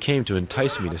 And so he came to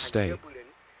entice me to stay.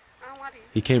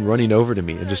 He came running over to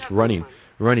me and just running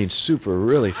super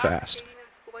really fast.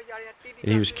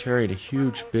 And he was carrying a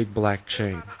huge big black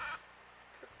chain.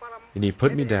 And he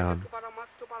put me down,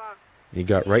 and he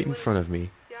got right in front of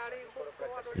me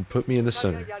and put me in the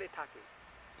center.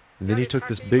 And then he took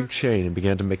this big chain and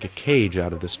began to make a cage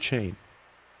out of this chain,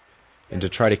 and to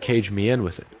try to cage me in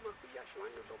with it.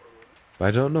 But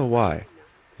I don't know why.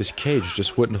 This cage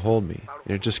just wouldn't hold me,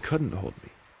 and it just couldn't hold me.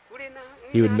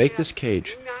 He would make this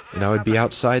cage, and I would be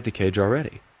outside the cage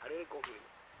already.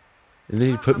 And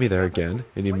then he'd put me there again,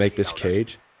 and he'd make this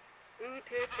cage,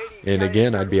 and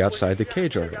again I'd be outside the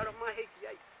cage already.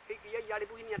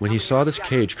 When he saw this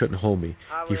cage couldn't hold me,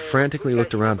 he frantically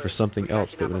looked around for something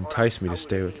else that would entice me to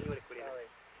stay with him.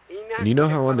 And you know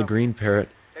how on the green parrot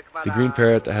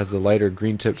that has the lighter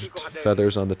green-tipped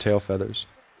feathers on the tail feathers?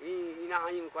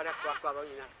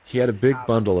 He had a big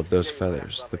bundle of those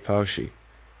feathers, the paushi,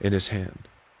 in his hand.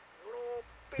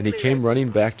 And he came running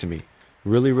back to me,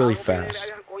 really, really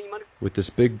fast, with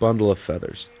this big bundle of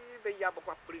feathers.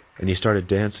 And he started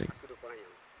dancing.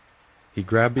 He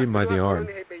grabbed me by the arm,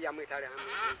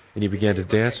 and he began to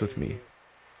dance with me.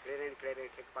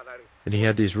 And he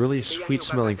had these really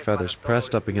sweet-smelling feathers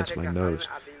pressed up against my nose,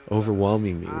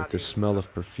 overwhelming me with the smell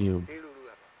of perfume.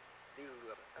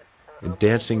 And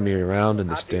dancing me around in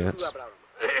this dance,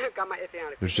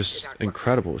 it was just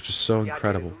incredible. It was just so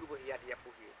incredible.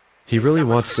 He really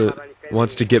wants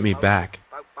to get me back.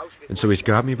 And so he's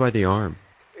got me by the arm,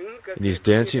 and he's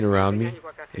dancing around me,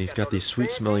 and he's got these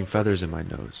sweet-smelling feathers in my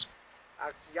nose.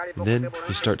 And then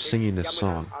he starts singing this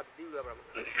song.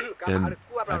 And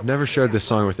I've never shared this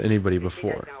song with anybody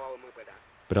before,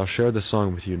 but I'll share the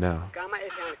song with you now.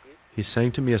 He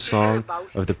sang to me a song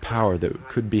of the power that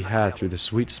could be had through the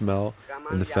sweet smell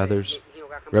and the feathers,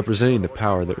 representing the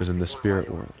power that was in the spirit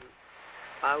world.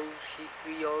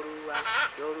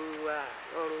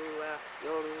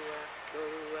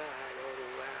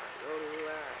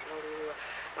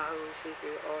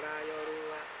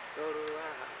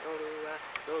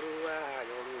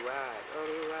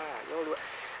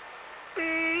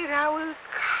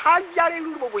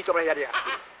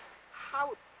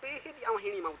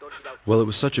 Well, it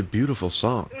was such a beautiful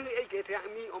song.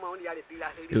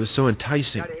 It was so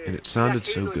enticing, and it sounded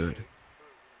so good.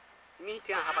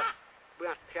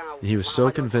 And he was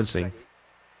so convincing.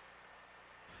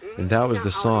 And that was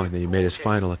the song that he made his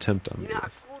final attempt on me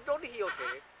with.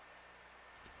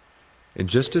 And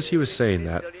just as he was saying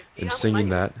that, and singing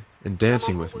that, and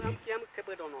dancing with me,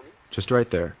 just right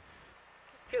there,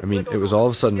 I mean, it was all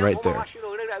of a sudden right there.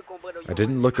 I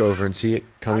didn't look over and see it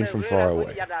coming from far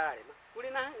away.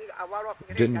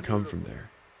 It didn't come from there.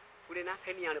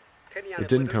 It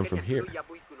didn't come from here.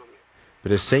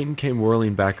 But as Satan came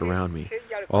whirling back around me,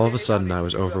 all of a sudden I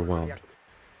was overwhelmed.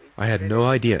 I had no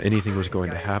idea anything was going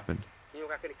to happen.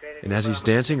 And as he's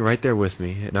dancing right there with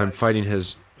me, and I'm fighting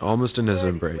his, almost in his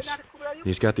embrace, and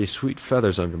he's got these sweet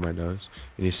feathers under my nose,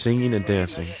 and he's singing and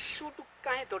dancing,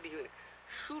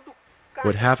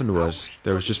 what happened was,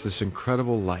 there was just this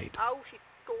incredible light.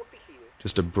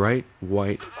 Just a bright,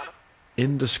 white,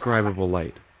 indescribable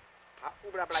light,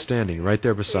 standing right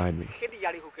there beside me.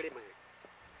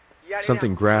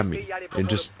 Something grabbed me, and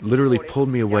just literally pulled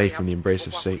me away from the embrace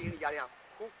of Satan.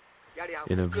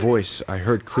 In a voice I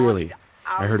heard clearly,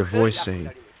 I heard a voice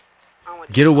saying,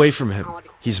 "Get away from him,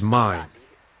 he's mine."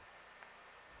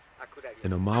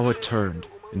 And Omawa turned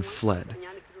and fled,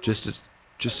 just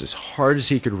as hard as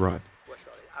he could run.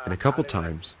 And a couple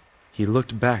times, he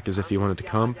looked back as if he wanted to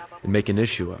come and make an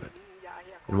issue of it,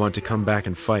 and wanted to come back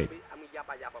and fight.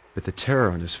 But the terror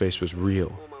on his face was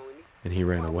real, and he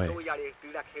ran away.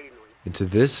 And to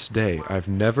this day, I've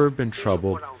never been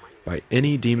troubled by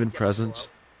any demon presence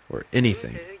or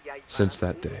anything since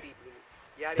that day.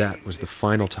 That was the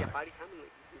final time.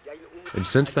 And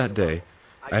since that day,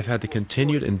 I've had the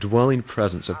continued indwelling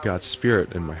presence of God's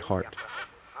Spirit in my heart.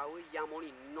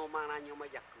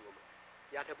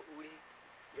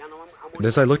 And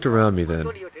as I looked around me then,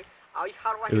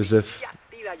 it was as if,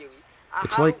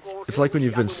 it's like when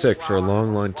you've been sick for a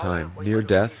long, long time, near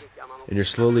death, and you're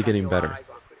slowly getting better.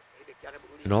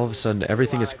 And all of a sudden,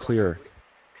 everything is clearer,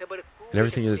 and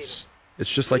everything is, it's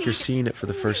just like you're seeing it for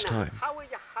the first time.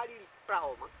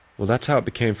 Well, that's how it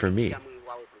became for me.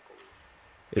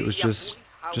 It was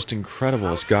just incredible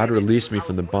as God released me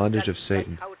from the bondage of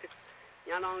Satan.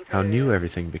 How new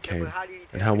everything became,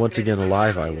 and how once again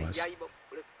alive I was.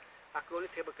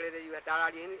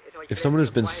 If someone has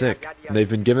been sick, and they've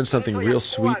been given something real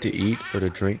sweet to eat or to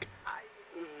drink,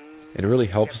 and it really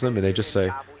helps them, and they just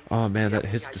say, "Oh man, that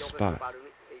hits the spot.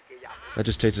 That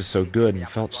just tasted so good and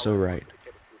felt so right."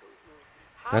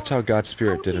 That's how God's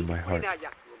Spirit did in my heart.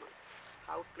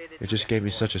 It just gave me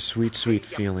such a sweet, sweet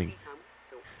feeling.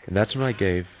 And that's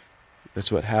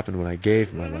what happened when I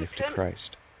gave my life to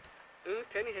Christ.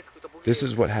 This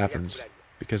is what happens,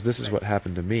 because this is what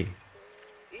happened to me.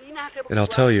 And I'll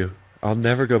tell you, I'll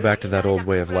never go back to that old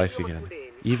way of life again,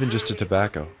 even just to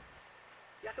tobacco.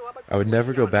 I would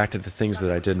never go back to the things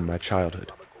that I did in my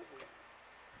childhood.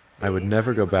 I would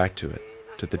never go back to it,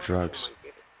 to the drugs.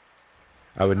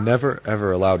 I would never,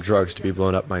 ever allow drugs to be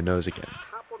blown up my nose again.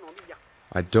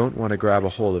 I don't want to grab a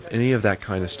hold of any of that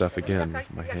kind of stuff again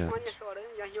with my hands.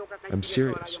 I'm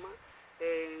serious.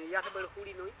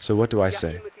 So what do I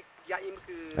say?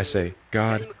 I say,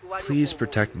 "God, please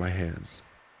protect my hands."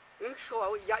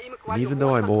 And even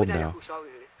though I'm old now,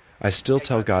 I still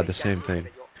tell God the same thing.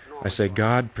 I say,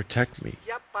 "God, protect me.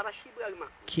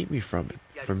 Keep me from it,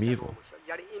 from evil.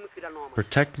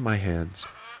 Protect my hands.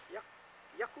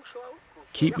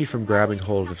 Keep me from grabbing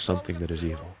hold of something that is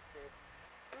evil."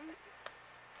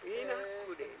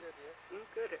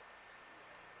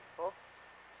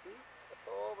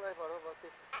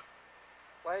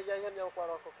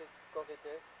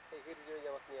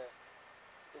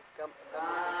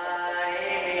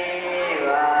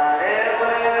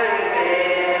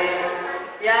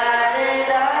 Yeah.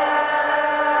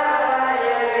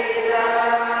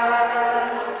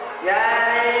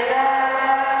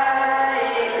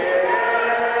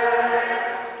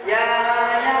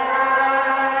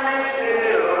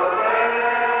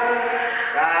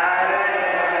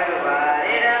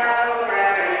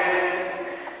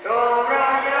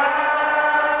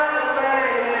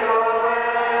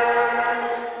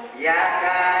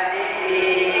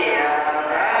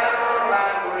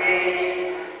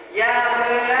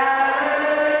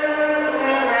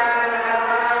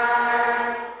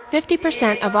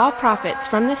 50% of all profits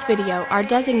from this video are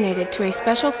designated to a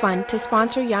special fund to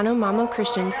sponsor Yanomamo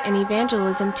Christians in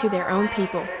evangelism to their own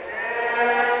people.